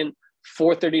 22nd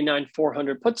 439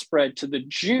 400 put spread to the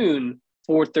June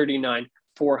 439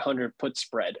 400 put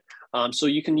spread. So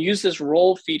you can use this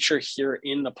roll feature here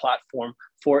in the platform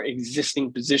for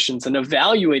existing positions and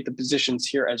evaluate the positions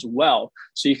here as well.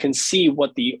 So you can see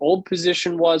what the old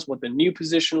position was, what the new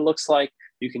position looks like.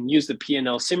 You can use the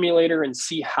P&L simulator and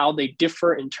see how they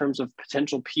differ in terms of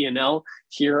potential P&L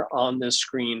here on the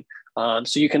screen.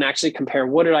 So you can actually compare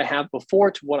what did I have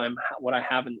before to what I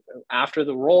have after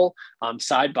the roll,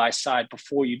 side by side,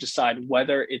 before you decide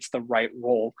whether it's the right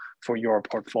roll for your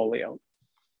portfolio.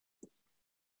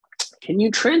 Can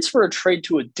you transfer a trade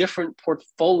to a different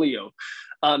portfolio?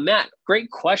 Matt,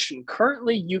 great question.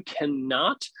 Currently, you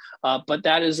cannot, but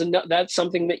that's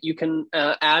something that you can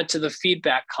add to the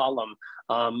feedback column.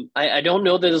 I don't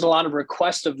know that there's a lot of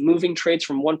requests of moving trades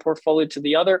from one portfolio to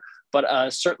the other,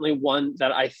 but certainly one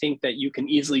that I think that you can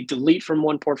easily delete from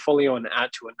one portfolio and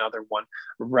add to another one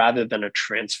rather than a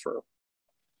transfer.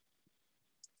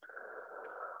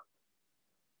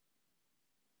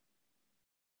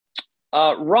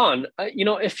 Ron,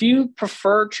 if you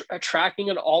prefer tracking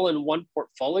it all in one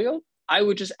portfolio, I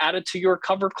would just add it to your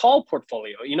covered call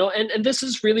portfolio, and this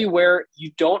is really where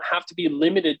you don't have to be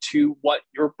limited to what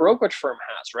your brokerage firm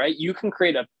has, right? You can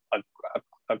create a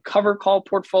covered call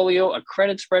portfolio, a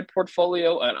credit spread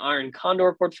portfolio, an iron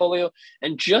condor portfolio,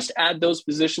 and just add those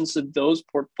positions to those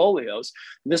portfolios.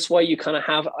 This way you kind of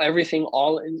have everything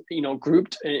all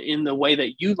grouped in the way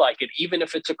that you like it, even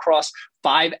if it's across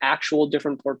 5 actual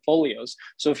different portfolios.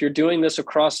 So if you're doing this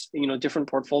across different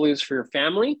portfolios for your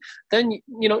family, then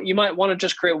you might want to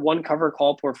just create one covered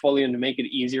call portfolio to make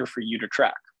it easier for you to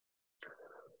track.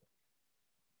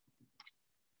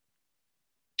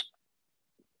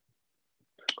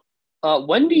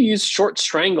 When do you use short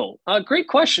strangle? Great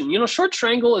question. Short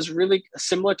strangle is really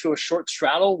similar to a short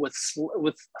straddle with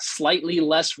slightly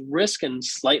less risk and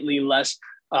slightly less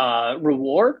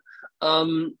reward.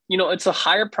 It's a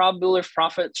higher probability of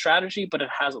profit strategy, but it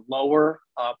has a lower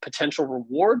potential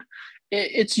reward.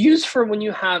 It's used for when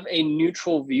you have a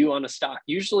neutral view on a stock,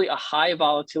 usually a high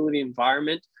volatility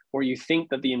environment where you think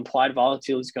that the implied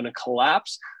volatility is going to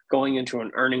collapse going into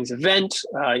an earnings event,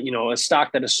 a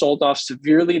stock that is sold off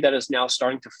severely that is now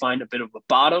starting to find a bit of a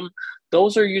bottom.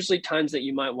 Those are usually times that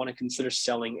you might want to consider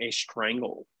selling a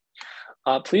strangle.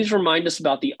 Please remind us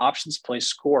about the OptionsPlay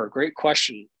score. Great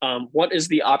question. What is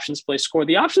the OptionsPlay score?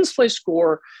 The OptionsPlay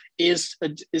score is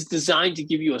designed to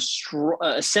give you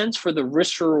a sense for the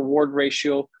risk to reward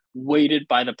ratio weighted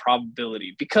by the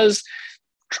probability, because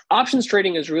options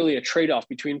trading is really a trade-off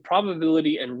between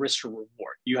probability and risk to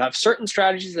reward. You have certain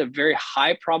strategies that have very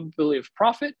high probability of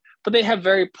profit, but they have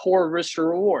very poor risk to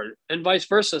reward, and vice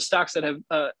versa. Stocks that have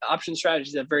option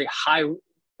strategies that have very high,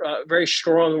 very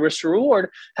strong risk to reward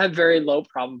have very low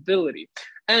probability.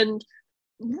 And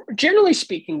generally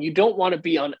speaking, you don't want to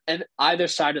be on either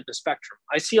side of the spectrum.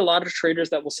 I see a lot of traders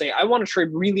that will say, I want to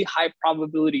trade really high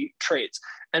probability trades.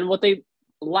 And what they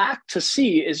lack to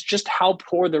see is just how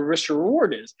poor the risk to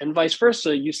reward is. And vice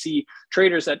versa, you see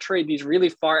traders that trade these really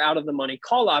far out of the money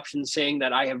call options saying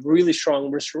that I have really strong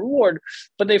risk to reward,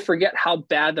 but they forget how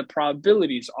bad the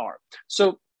probabilities are.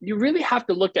 So you really have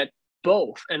to look at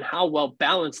both and how well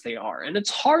balanced they are. And it's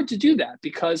hard to do that,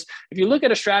 because if you look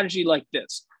at a strategy like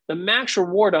this, the max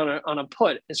reward on a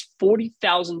put is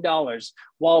 $40,000,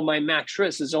 while my max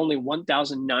risk is only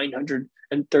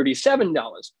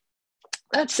 $1,937.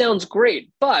 That sounds great,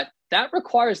 but that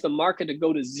requires the market to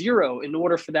go to zero in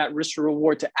order for that risk to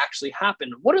reward to actually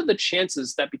happen. What are the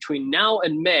chances that between now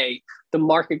and May, the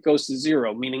market goes to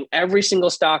zero, meaning every single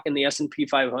stock in the S&P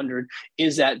 500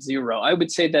 is at zero? I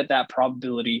would say that that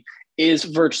probability is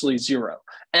virtually zero.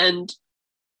 And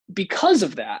because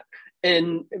of that,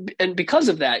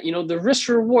 the risk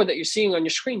to reward that you're seeing on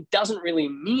your screen doesn't really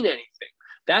mean anything.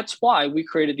 That's why we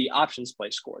created the options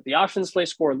play score. The options play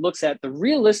score looks at the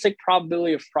realistic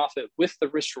probability of profit with the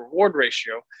risk reward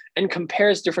ratio and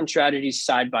compares different strategies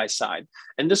side by side.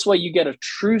 And this way you get a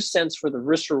true sense for the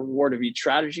risk reward of each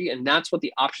strategy. And that's what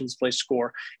the options play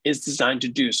score is designed to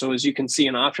do. So as you can see,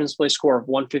 an options play score of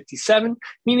 157,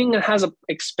 meaning it has an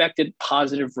expected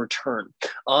positive return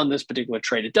on this particular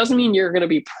trade. It doesn't mean you're going to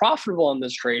be profitable on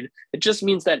this trade. It just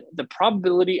means that the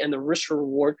probability and the risk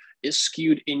reward is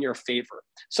skewed in your favor.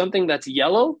 Something that's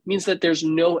yellow means that there's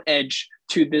no edge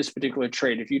to this particular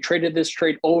trade. If you traded this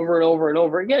trade over and over and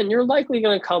over again, you're likely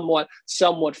going to come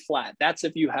somewhat flat. That's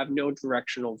if you have no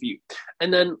directional view.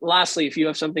 And then lastly, if you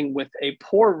have something with a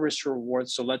poor risk reward,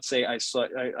 so let's say I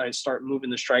start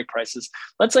moving the strike prices.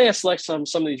 Let's say I select some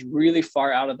of these really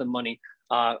far out of the money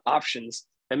options.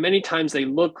 And many times they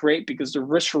look great because the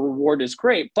risk reward is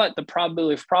great, but the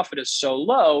probability of profit is so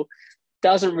low,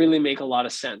 doesn't really make a lot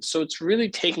of sense. So it's really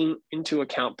taking into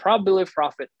account probability of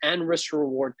profit and risk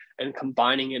reward and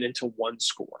combining it into one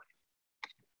score.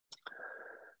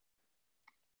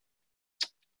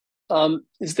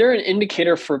 Is there an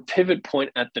indicator for pivot point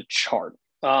at the chart?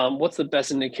 What's the best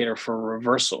indicator for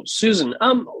reversal? Susan,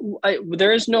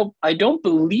 I don't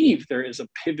believe there is a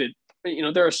pivot.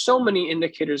 There are so many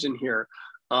indicators in here.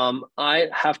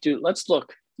 Let's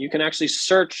look. You can actually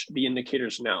search the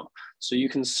indicators now. So you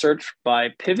can search by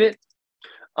pivot.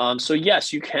 So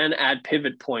yes, you can add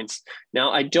pivot points. Now,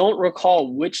 I don't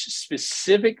recall which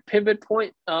specific pivot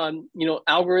point,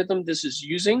 algorithm this is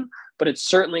using, but it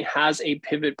certainly has a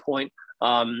pivot point.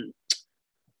 You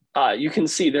can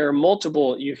see there are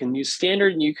multiple. You can use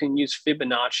standard and you can use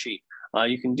Fibonacci.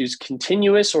 You can do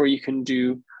continuous, or you can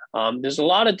do, there's a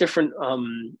lot of different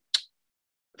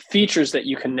features that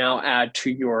you can now add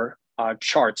to your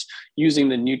charts using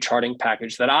the new charting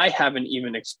package that I haven't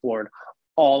even explored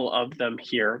all of them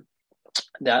here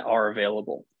that are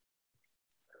available.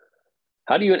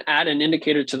 How do you add an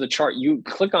indicator to the chart? You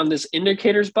click on this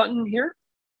indicators button here,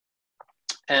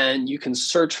 and you can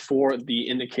search for the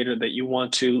indicator that you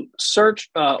want to search,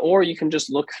 or you can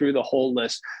just look through the whole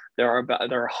list. There are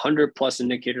 100+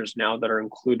 indicators now that are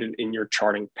included in your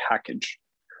charting package.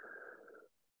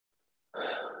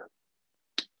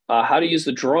 How to use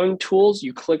the drawing tools.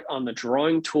 You click on the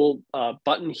drawing tool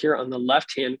button here on the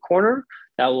left-hand corner.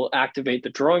 That will activate the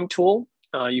drawing tool.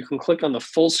 You can click on the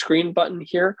full screen button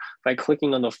here by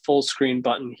clicking on the full screen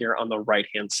button here on the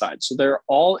right-hand side. So they're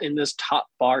all in this top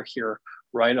bar here,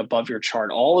 right above your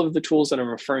chart. All of the tools that I'm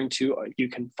referring to, you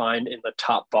can find in the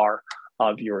top bar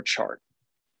of your chart.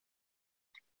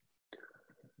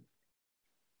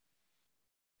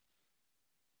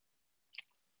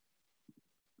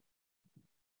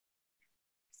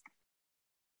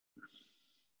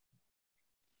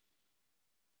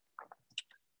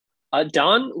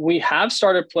 Don, we have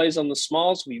started plays on the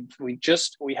smalls. We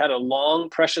had a long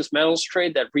precious metals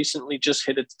trade that recently just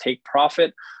hit its take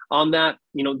profit on that.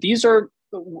 These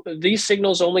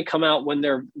signals only come out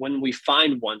when we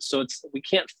find one. So we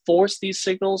can't force these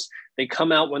signals. They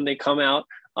come out when they come out.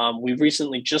 We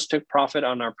recently just took profit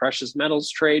on our precious metals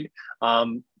trade,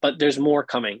 but there's more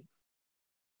coming.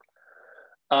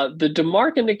 The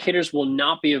DeMark indicators will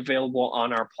not be available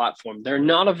on our platform. They're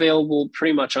not available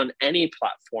pretty much on any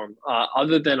platform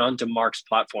other than on DeMark's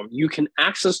platform. You can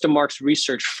access DeMark's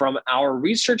research from our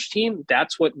research team.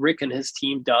 That's what Rick and his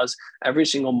team does every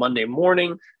single Monday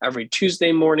morning, every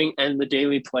Tuesday morning, and the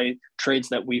daily play trades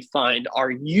that we find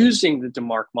are using the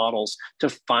DeMark models to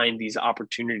find these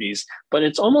opportunities. But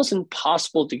it's almost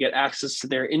impossible to get access to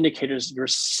their indicators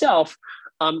yourself.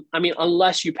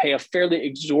 Unless you pay a fairly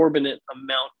exorbitant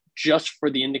amount just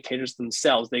for the indicators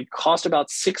themselves. They cost about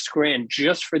 $6,000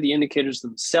 just for the indicators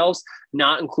themselves,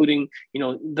 not including,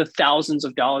 the thousands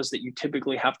of dollars that you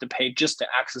typically have to pay just to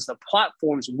access the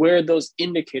platforms where those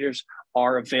indicators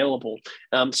are available.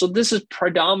 So this is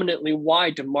predominantly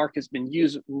why DeMark has been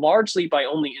used largely by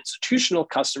only institutional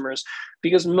customers,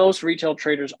 because most retail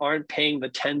traders aren't paying the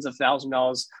tens of thousands of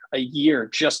dollars a year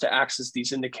just to access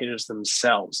these indicators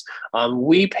themselves.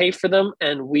 We pay for them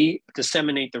and we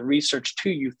disseminate the research to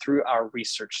you through our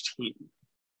research team.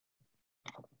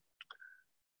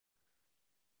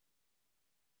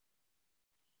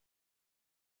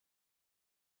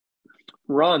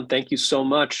 Ron, thank you so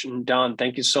much. And Don,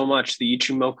 thank you so much. The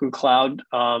Ichimoku Cloud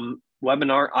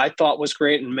webinar I thought was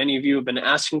great, and many of you have been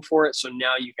asking for it. So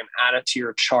now you can add it to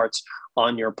your charts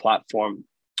on your platform.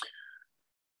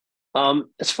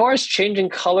 As far as changing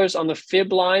colors on the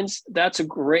fib lines, that's a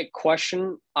great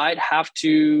question. I'd have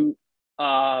to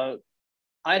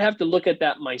look at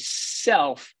that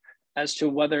myself as to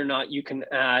whether or not you can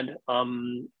add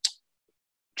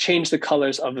change the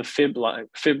colors of the fib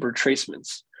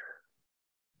retracements?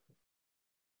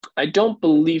 I don't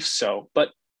believe so, but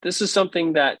this is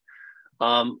something that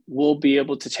we'll be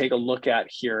able to take a look at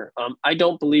here. I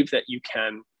don't believe that you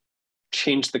can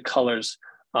change the colors.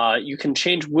 You can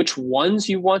change which ones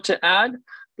you want to add,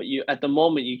 but at the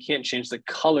moment, you can't change the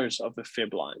colors of the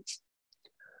fib lines.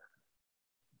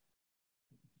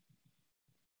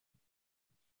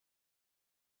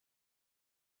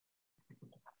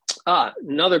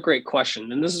 Another great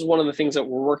question. And this is one of the things that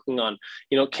we're working on.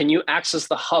 Can you access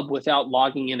the hub without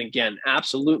logging in again?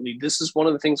 Absolutely. This is one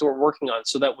of the things we're working on,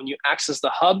 so that when you access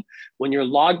the hub, when you're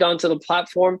logged onto the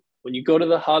platform, when you go to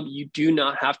the hub, you do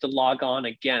not have to log on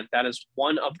again. That is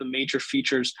one of the major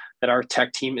features that our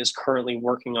tech team is currently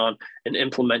working on and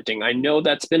implementing. I know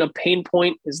that's been a pain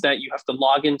point, is that you have to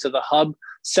log into the hub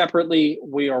separately.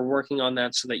 We are working on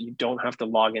that so that you don't have to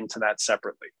log into that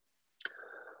separately.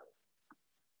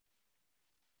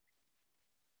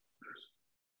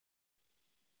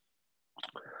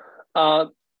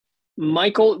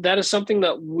 Michael, that is something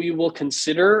that we will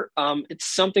consider. It's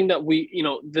something that we,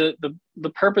 the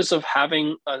purpose of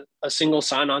having a single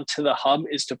sign-on to the hub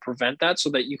is to prevent that, so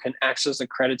that you can access the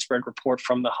credit spread report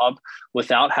from the hub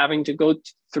without having to go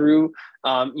through,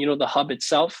 the hub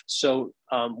itself. So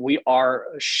we are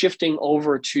shifting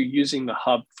over to using the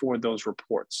hub for those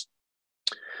reports.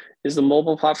 Is the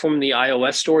mobile platform in the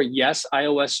iOS store? Yes,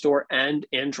 iOS store and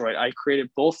Android. I created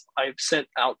both. I've sent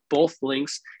out both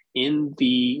links in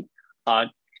the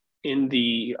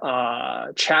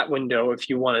chat window if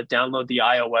you want to download the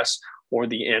iOS or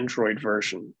the Android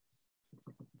version.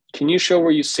 Can you show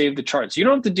where you save the charts? You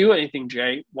don't have to do anything,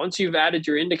 Jay. Once you've added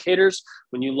your indicators,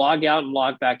 when you log out and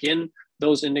log back in,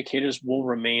 those indicators will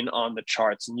remain on the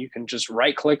charts, and you can just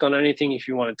right click on anything if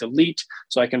you want to delete.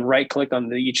 So I can right click on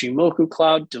the Ichimoku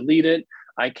cloud, delete it.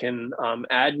 I can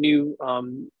add new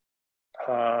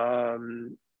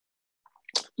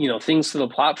things to the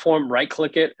platform, right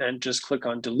click it and just click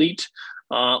on delete.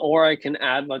 Or I can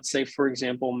add, let's say, for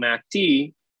example,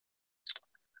 MACD,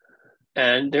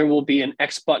 and there will be an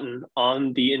X button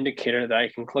on the indicator that I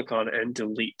can click on and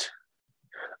delete.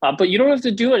 But you don't have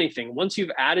to do anything. Once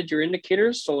you've added your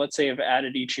indicators, so let's say I've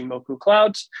added Ichimoku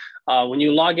clouds, when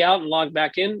you log out and log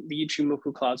back in, the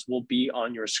Ichimoku clouds will be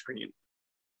on your screen.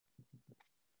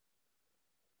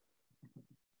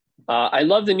 I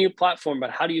love the new platform,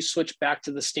 but how do you switch back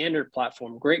to the standard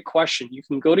platform? Great question. You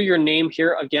can go to your name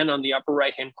here again on the upper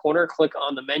right-hand corner, click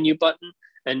on the menu button,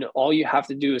 and all you have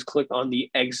to do is click on the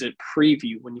exit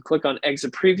preview. When you click on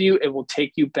exit preview, it will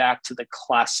take you back to the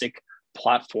classic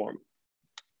platform.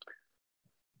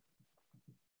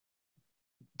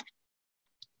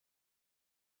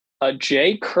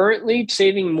 Jay, currently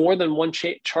saving more than one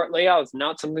chart layout is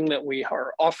not something that we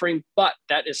are offering, but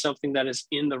that is something that is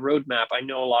in the roadmap. I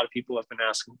know a lot of people have been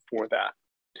asking for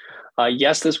that.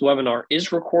 Yes, this webinar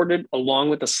is recorded along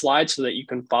with the slides so that you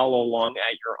can follow along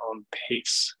at your own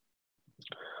pace.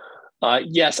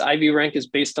 Yes, IV rank is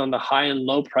based on the high and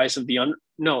low price of the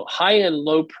high and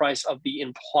low price of the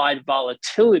implied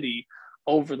volatility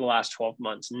over the last 12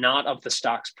 months, not of the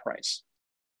stock's price.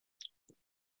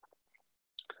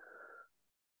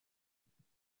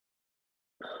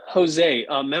 Jose,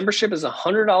 membership is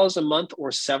 $100 a month or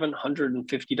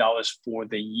 $750 for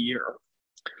the year.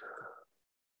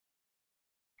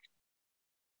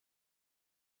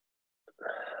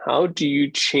 How do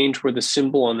you change where the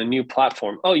symbol on the new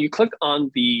platform? Oh, you click on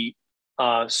the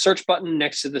search button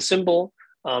next to the symbol,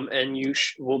 and you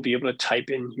will be able to type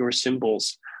in your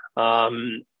symbols.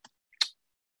 Click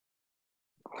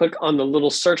on the little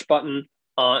search button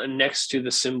next to the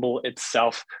symbol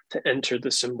itself to enter the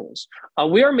symbols.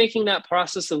 We are making that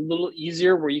process a little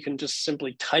easier, where you can just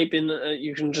simply type in,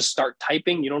 you can just start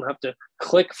typing. You don't have to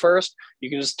click first. You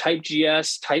can just type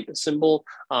GS, type a symbol,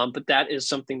 but that is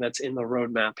something that's in the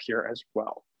roadmap here as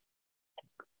well.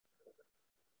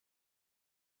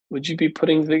 Would you be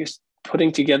putting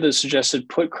together the suggested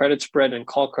put credit spread and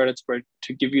call credit spread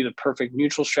to give you the perfect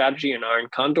neutral strategy in iron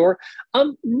condor?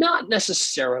 Not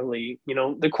necessarily.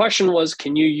 The question was,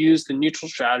 can you use the neutral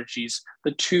strategies,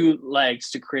 the two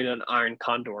legs, to create an iron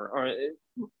condor? Or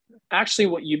actually,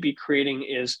 what you'd be creating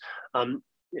is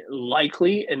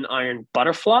likely an iron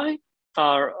butterfly.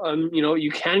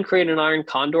 You can create an iron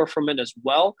condor from it as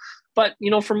well. But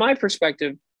from my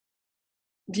perspective,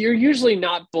 you're usually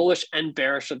not bullish and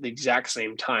bearish at the exact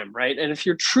same time, right? And if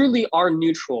you truly are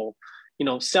neutral,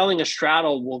 selling a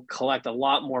straddle will collect a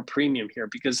lot more premium here,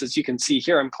 because as you can see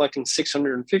here, I'm collecting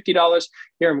 $650.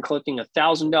 Here I'm collecting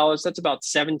 $1,000. That's about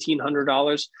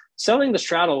 $1,700. Selling the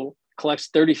straddle collects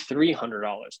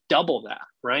 $3,300, double that,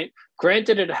 right?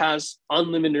 Granted, it has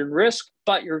unlimited risk,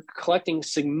 but you're collecting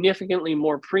significantly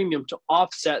more premium to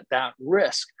offset that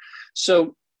risk.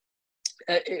 So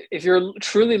if you're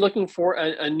truly looking for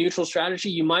a neutral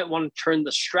strategy, you might want to turn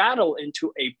the straddle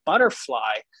into a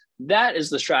butterfly. That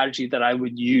is the strategy that I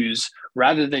would use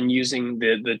rather than using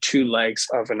the two legs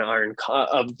of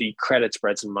of the credit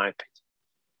spreads, in my opinion.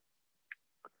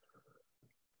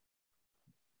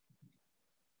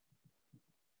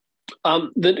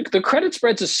 The credit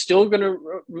spreads is still going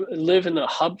to live in the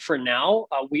hub for now.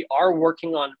 We are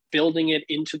working on building it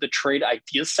into the trade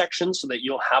ideas section so that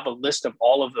you'll have a list of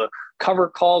all of the cover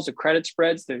calls, the credit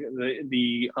spreads,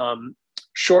 the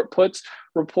short puts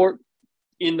report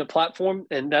in the platform.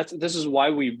 And this is why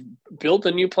we built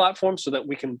a new platform, so that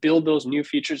we can build those new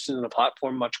features in the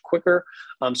platform much quicker.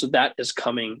 So that is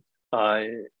coming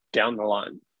down the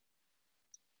line.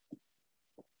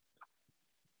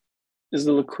 Is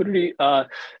the liquidity,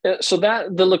 so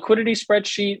that the liquidity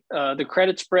spreadsheet, the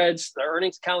credit spreads, the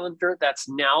earnings calendar, that's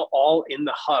now all in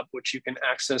the hub, which you can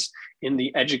access in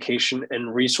the education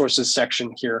and resources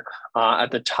section here at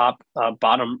the top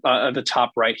bottom, at the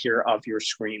top right here of your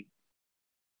screen.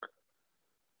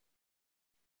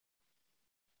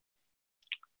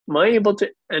 Am I able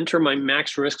to enter my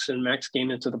max risks and max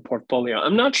gain into the portfolio?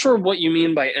 I'm not sure what you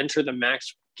mean by enter the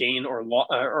max gain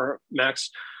or max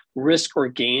risk or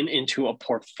gain into a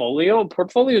portfolio. A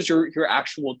portfolio is your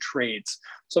actual trades.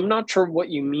 So I'm not sure what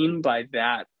you mean by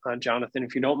that, Jonathan.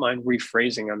 If you don't mind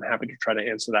rephrasing, I'm happy to try to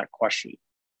answer that question.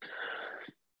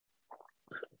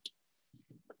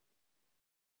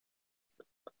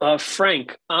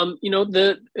 Frank,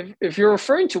 if you're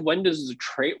referring to when do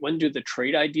the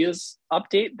trade ideas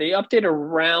update? They update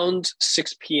around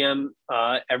 6 p.m.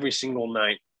 Every single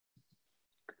night.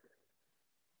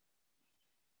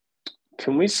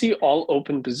 Can we see all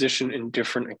open position in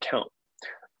different account?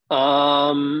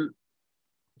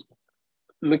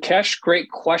 Mukesh,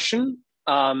 great question.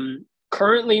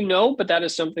 Currently, no, but that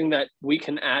is something that we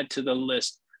can add to the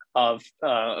list of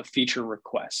feature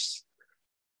requests.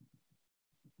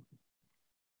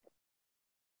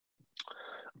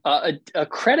 A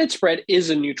credit spread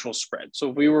is a neutral spread. So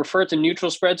if we refer to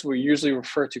neutral spreads, we usually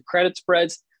refer to credit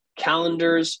spreads,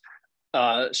 calendars,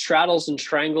 straddles and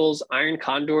strangles, iron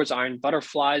condors, iron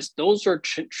butterflies. Those are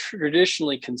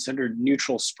traditionally considered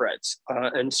neutral spreads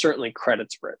and certainly credit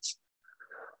spreads.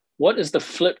 What is the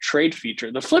flip trade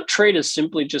feature? The flip trade is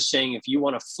simply just saying if you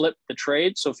want to flip the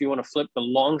trade. So if you want to flip the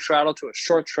long straddle to a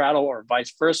short straddle or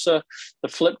vice versa, the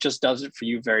flip just does it for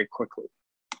you very quickly.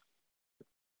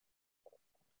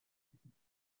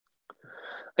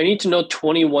 I need to know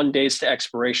 21 days to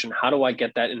expiration. How do I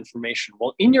get that information?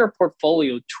 Well, in your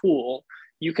portfolio tool,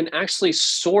 you can actually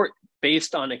sort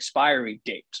based on expiry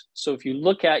date. So if you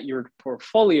look at your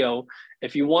portfolio,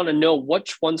 if you want to know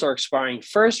which ones are expiring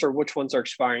first or which ones are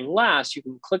expiring last, you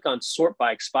can click on sort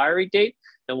by expiry date,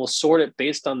 and we'll sort it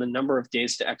based on the number of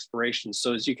days to expiration.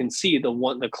 So as you can see,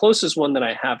 the closest one that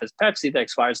I have is Pepsi that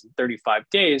expires in 35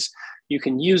 days. You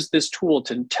can use this tool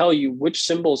to tell you which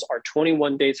symbols are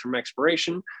 21 days from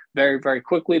expiration. Very, very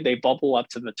quickly, they bubble up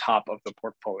to the top of the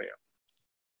portfolio.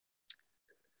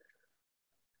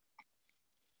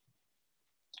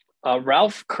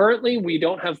 Ralph, currently we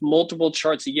don't have multiple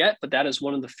charts yet, but that is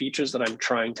one of the features that I'm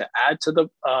trying to add to the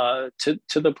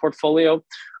portfolio.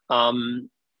 I'm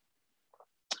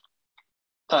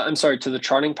sorry, to the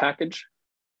charting package.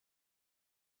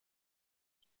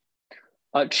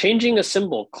 Changing a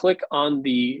symbol, click on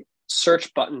the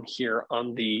search button here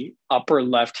on the upper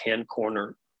left-hand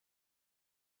corner.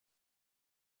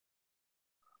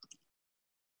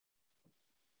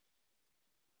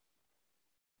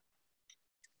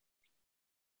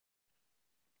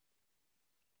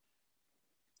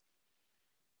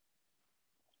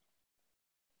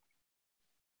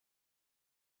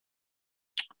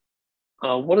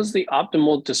 What is the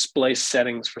optimal display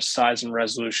settings for size and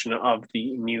resolution of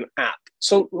the new app?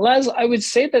 So Les, I would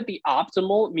say that the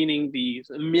optimal, meaning the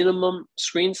minimum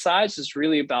screen size, is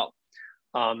really about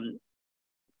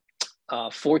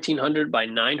 1400 by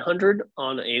 900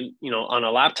 on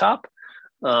a laptop,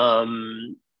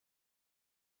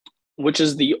 which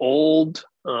is the old,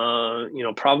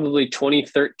 probably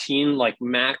 2013 like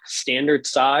Mac standard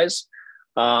size.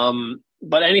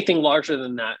 But anything larger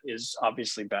than that is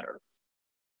obviously better.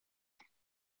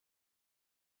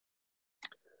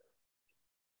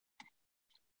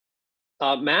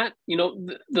 Matt,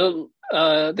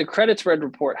 the credit spread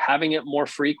report, having it more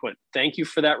frequent. Thank you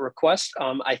for that request.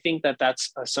 I think that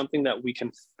that's something that we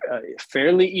can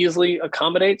fairly easily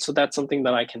accommodate. So that's something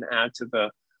that I can add to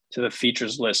to the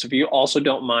features list. If you also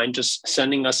don't mind just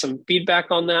sending us some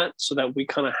feedback on that so that we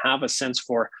kind of have a sense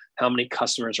for how many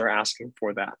customers are asking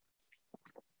for that.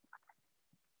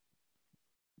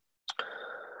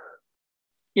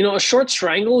 You know, a short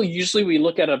strangle, usually we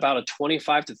look at about a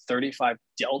 25 to 35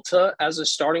 delta as a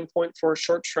starting point for a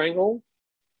short strangle.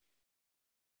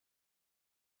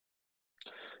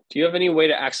 Do you have any way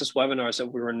to access webinars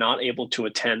that we were not able to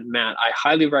attend? Matt, I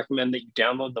highly recommend that you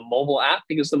download the mobile app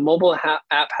because the mobile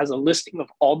app has a listing of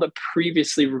all the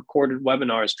previously recorded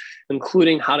webinars,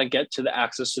 including how to get to the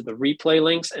access to the replay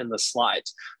links and the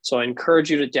slides. So I encourage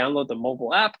you to download the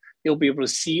mobile app. You'll be able to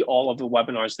see all of the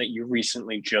webinars that you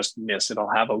recently just missed.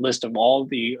 It'll have a list of all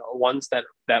the ones that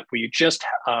we just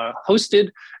hosted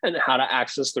and how to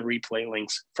access the replay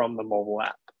links from the mobile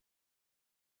app.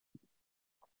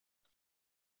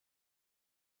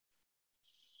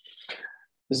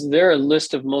 Is there a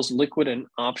list of most liquid and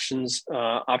options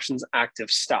active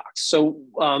stocks? So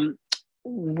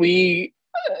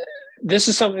this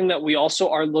is something that we also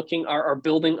are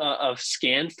building a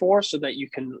scan for, so that you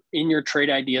can, in your trade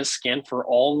ideas, scan for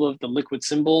all of the liquid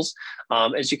symbols.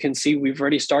 As you can see, we've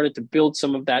already started to build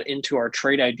some of that into our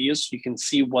trade ideas, so you can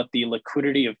see what the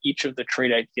liquidity of each of the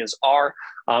trade ideas are.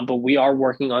 But we are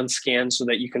working on scans so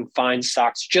that you can find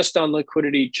stocks just on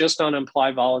liquidity, just on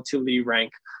implied volatility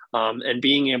rank, and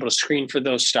being able to screen for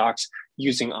those stocks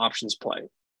using OptionsPlay.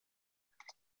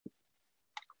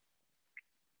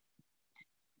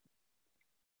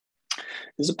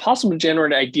 Is it possible to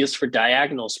generate ideas for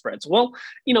diagonal spreads? Well,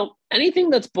 you know, anything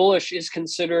that's bullish is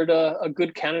considered a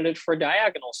good candidate for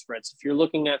diagonal spreads. If you're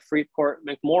looking at Freeport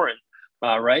McMoran,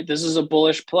 right, this is a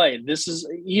bullish play. This is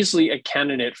easily a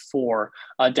candidate for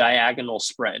a diagonal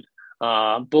spread.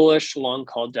 Bullish, long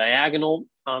called diagonal,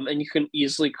 and you can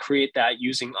easily create that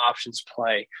using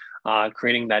OptionsPlay,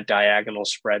 creating that diagonal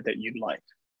spread that you'd like.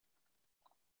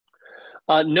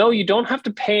 No, you don't have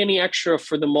to pay any extra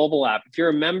for the mobile app. If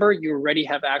you're a member, you already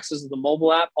have access to the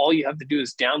mobile app. All you have to do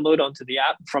is download onto the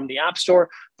app from the App Store,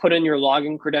 put in your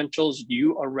login credentials.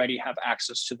 You already have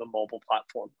access to the mobile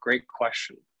platform. Great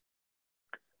question.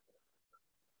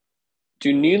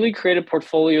 Do newly created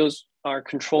portfolios are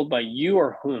controlled by you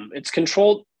or whom? It's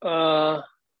controlled. I'm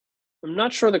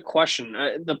not sure the question.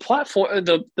 The platform,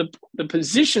 the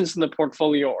positions in the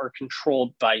portfolio are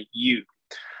controlled by you.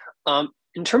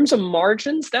 In terms of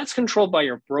margins, that's controlled by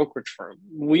your brokerage firm.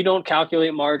 We don't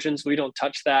calculate margins. We don't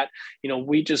touch that. You know,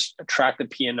 we just track the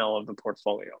P&L of the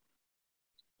portfolio.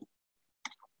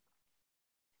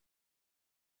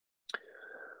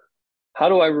 How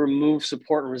do I remove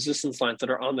support and resistance lines that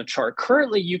are on the chart?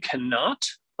 Currently, you cannot.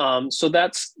 So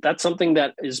that's something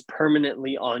that is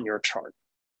permanently on your chart.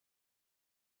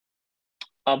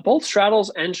 Both straddles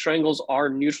and strangles are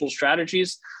neutral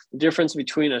strategies. The difference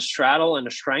between a straddle and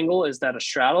a strangle is that a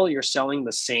straddle, you're selling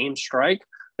the same strike.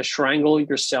 A strangle,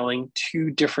 you're selling two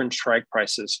different strike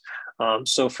prices.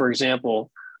 So for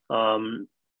example,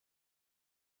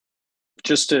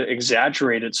 just to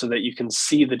exaggerate it so that you can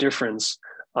see the difference,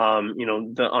 you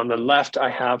know, on the left, I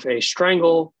have a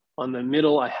strangle. On the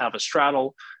middle, I have a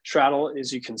straddle. Straddle,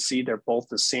 as you can see, they're both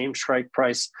the same strike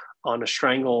price. On a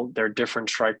strangle, they're different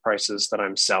strike prices that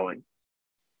I'm selling.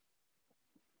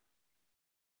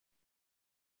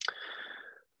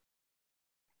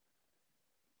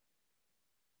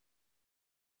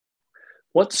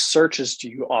 What searches do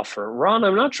you offer? Ron,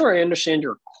 I'm not sure I understand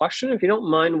your question. If you don't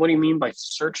mind, what do you mean by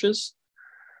searches?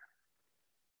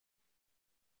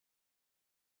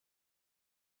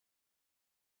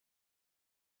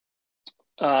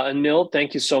 Anil,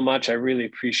 thank you so much. I really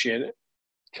appreciate it.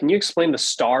 Can you explain the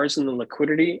stars and the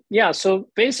liquidity? Yeah, so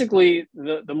basically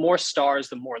the more stars,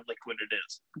 the more liquid it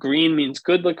is. Green means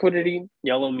good liquidity,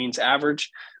 yellow means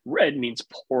average, red means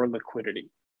poor liquidity.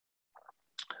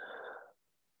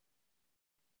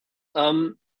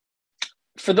 For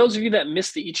those of you that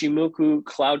missed the Ichimoku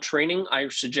cloud training, I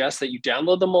suggest that you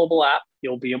download the mobile app.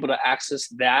 You'll be able to access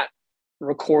that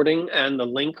recording and the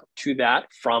link to that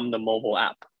from the mobile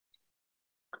app.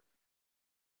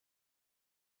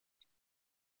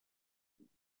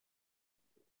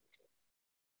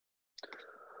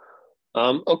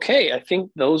 Okay, I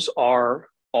think those are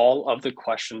all of the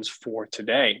questions for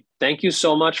today. Thank you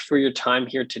so much for your time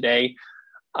here today.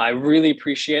 I really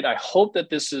appreciate it. I hope that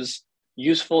this is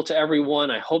useful to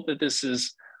everyone. I hope that this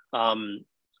is, you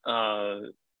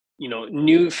know,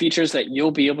 new features that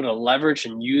you'll be able to leverage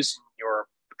and use in your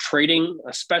trading,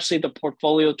 especially the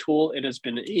portfolio tool. It has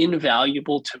been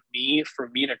invaluable to me for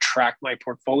me to track my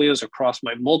portfolios across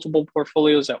my multiple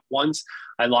portfolios at once.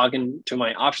 I log into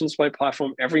my OptionsPlay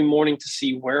platform every morning to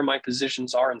see where my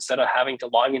positions are instead of having to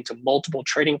log into multiple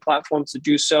trading platforms to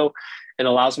do so. It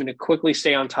allows me to quickly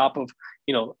stay on top of,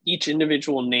 each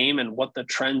individual name and what the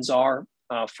trends are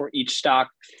for each stock.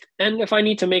 And if I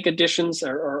need to make additions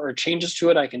or changes to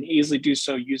it, I can easily do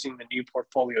so using the new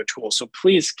portfolio tool. So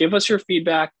please give us your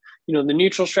feedback. The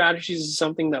neutral strategies is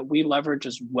something that we leverage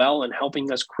as well in helping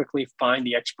us quickly find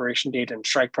the expiration date and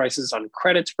strike prices on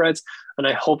credit spreads. And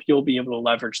I hope you'll be able to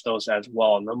leverage those as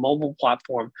well. And the mobile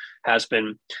platform has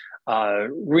been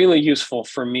really useful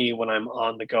for me when I'm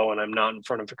on the go and I'm not in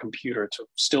front of a computer to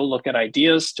still look at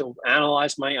ideas, still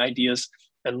analyze my ideas,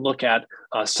 and look at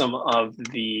some of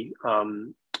the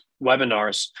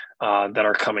webinars that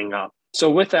are coming up. So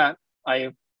with that,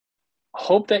 I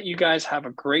hope that you guys have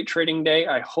a great trading day.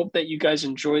 I hope that you guys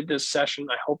enjoyed this session.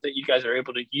 I hope that you guys are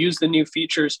able to use the new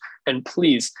features, and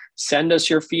please send us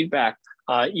your feedback,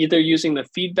 either using the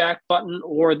feedback button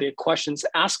or the questions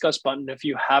ask us button if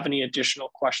you have any additional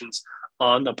questions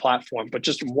on the platform. But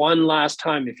just one last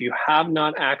time, if you have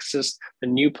not accessed the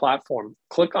new platform,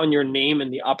 click on your name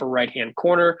in the upper right-hand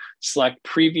corner, select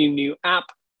Preview New App,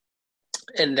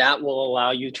 and that will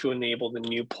allow you to enable the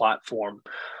new platform.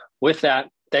 With that,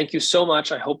 thank you so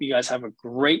much. I hope you guys have a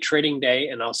great trading day,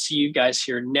 and I'll see you guys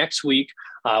here next week.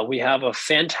 We have a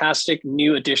fantastic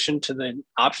new addition to the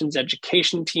options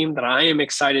education team that I am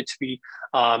excited to be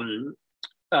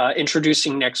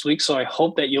introducing next week. So I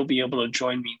hope that you'll be able to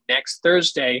join me next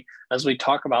Thursday as we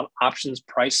talk about options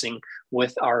pricing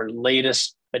with our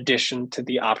latest addition to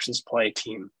the OptionsPlay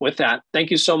team. With that,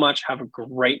 thank you so much. Have a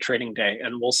great trading day,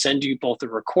 and we'll send you both the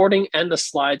recording and the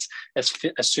slides as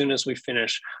soon as we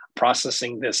finish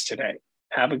processing this today.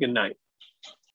 Have a good night.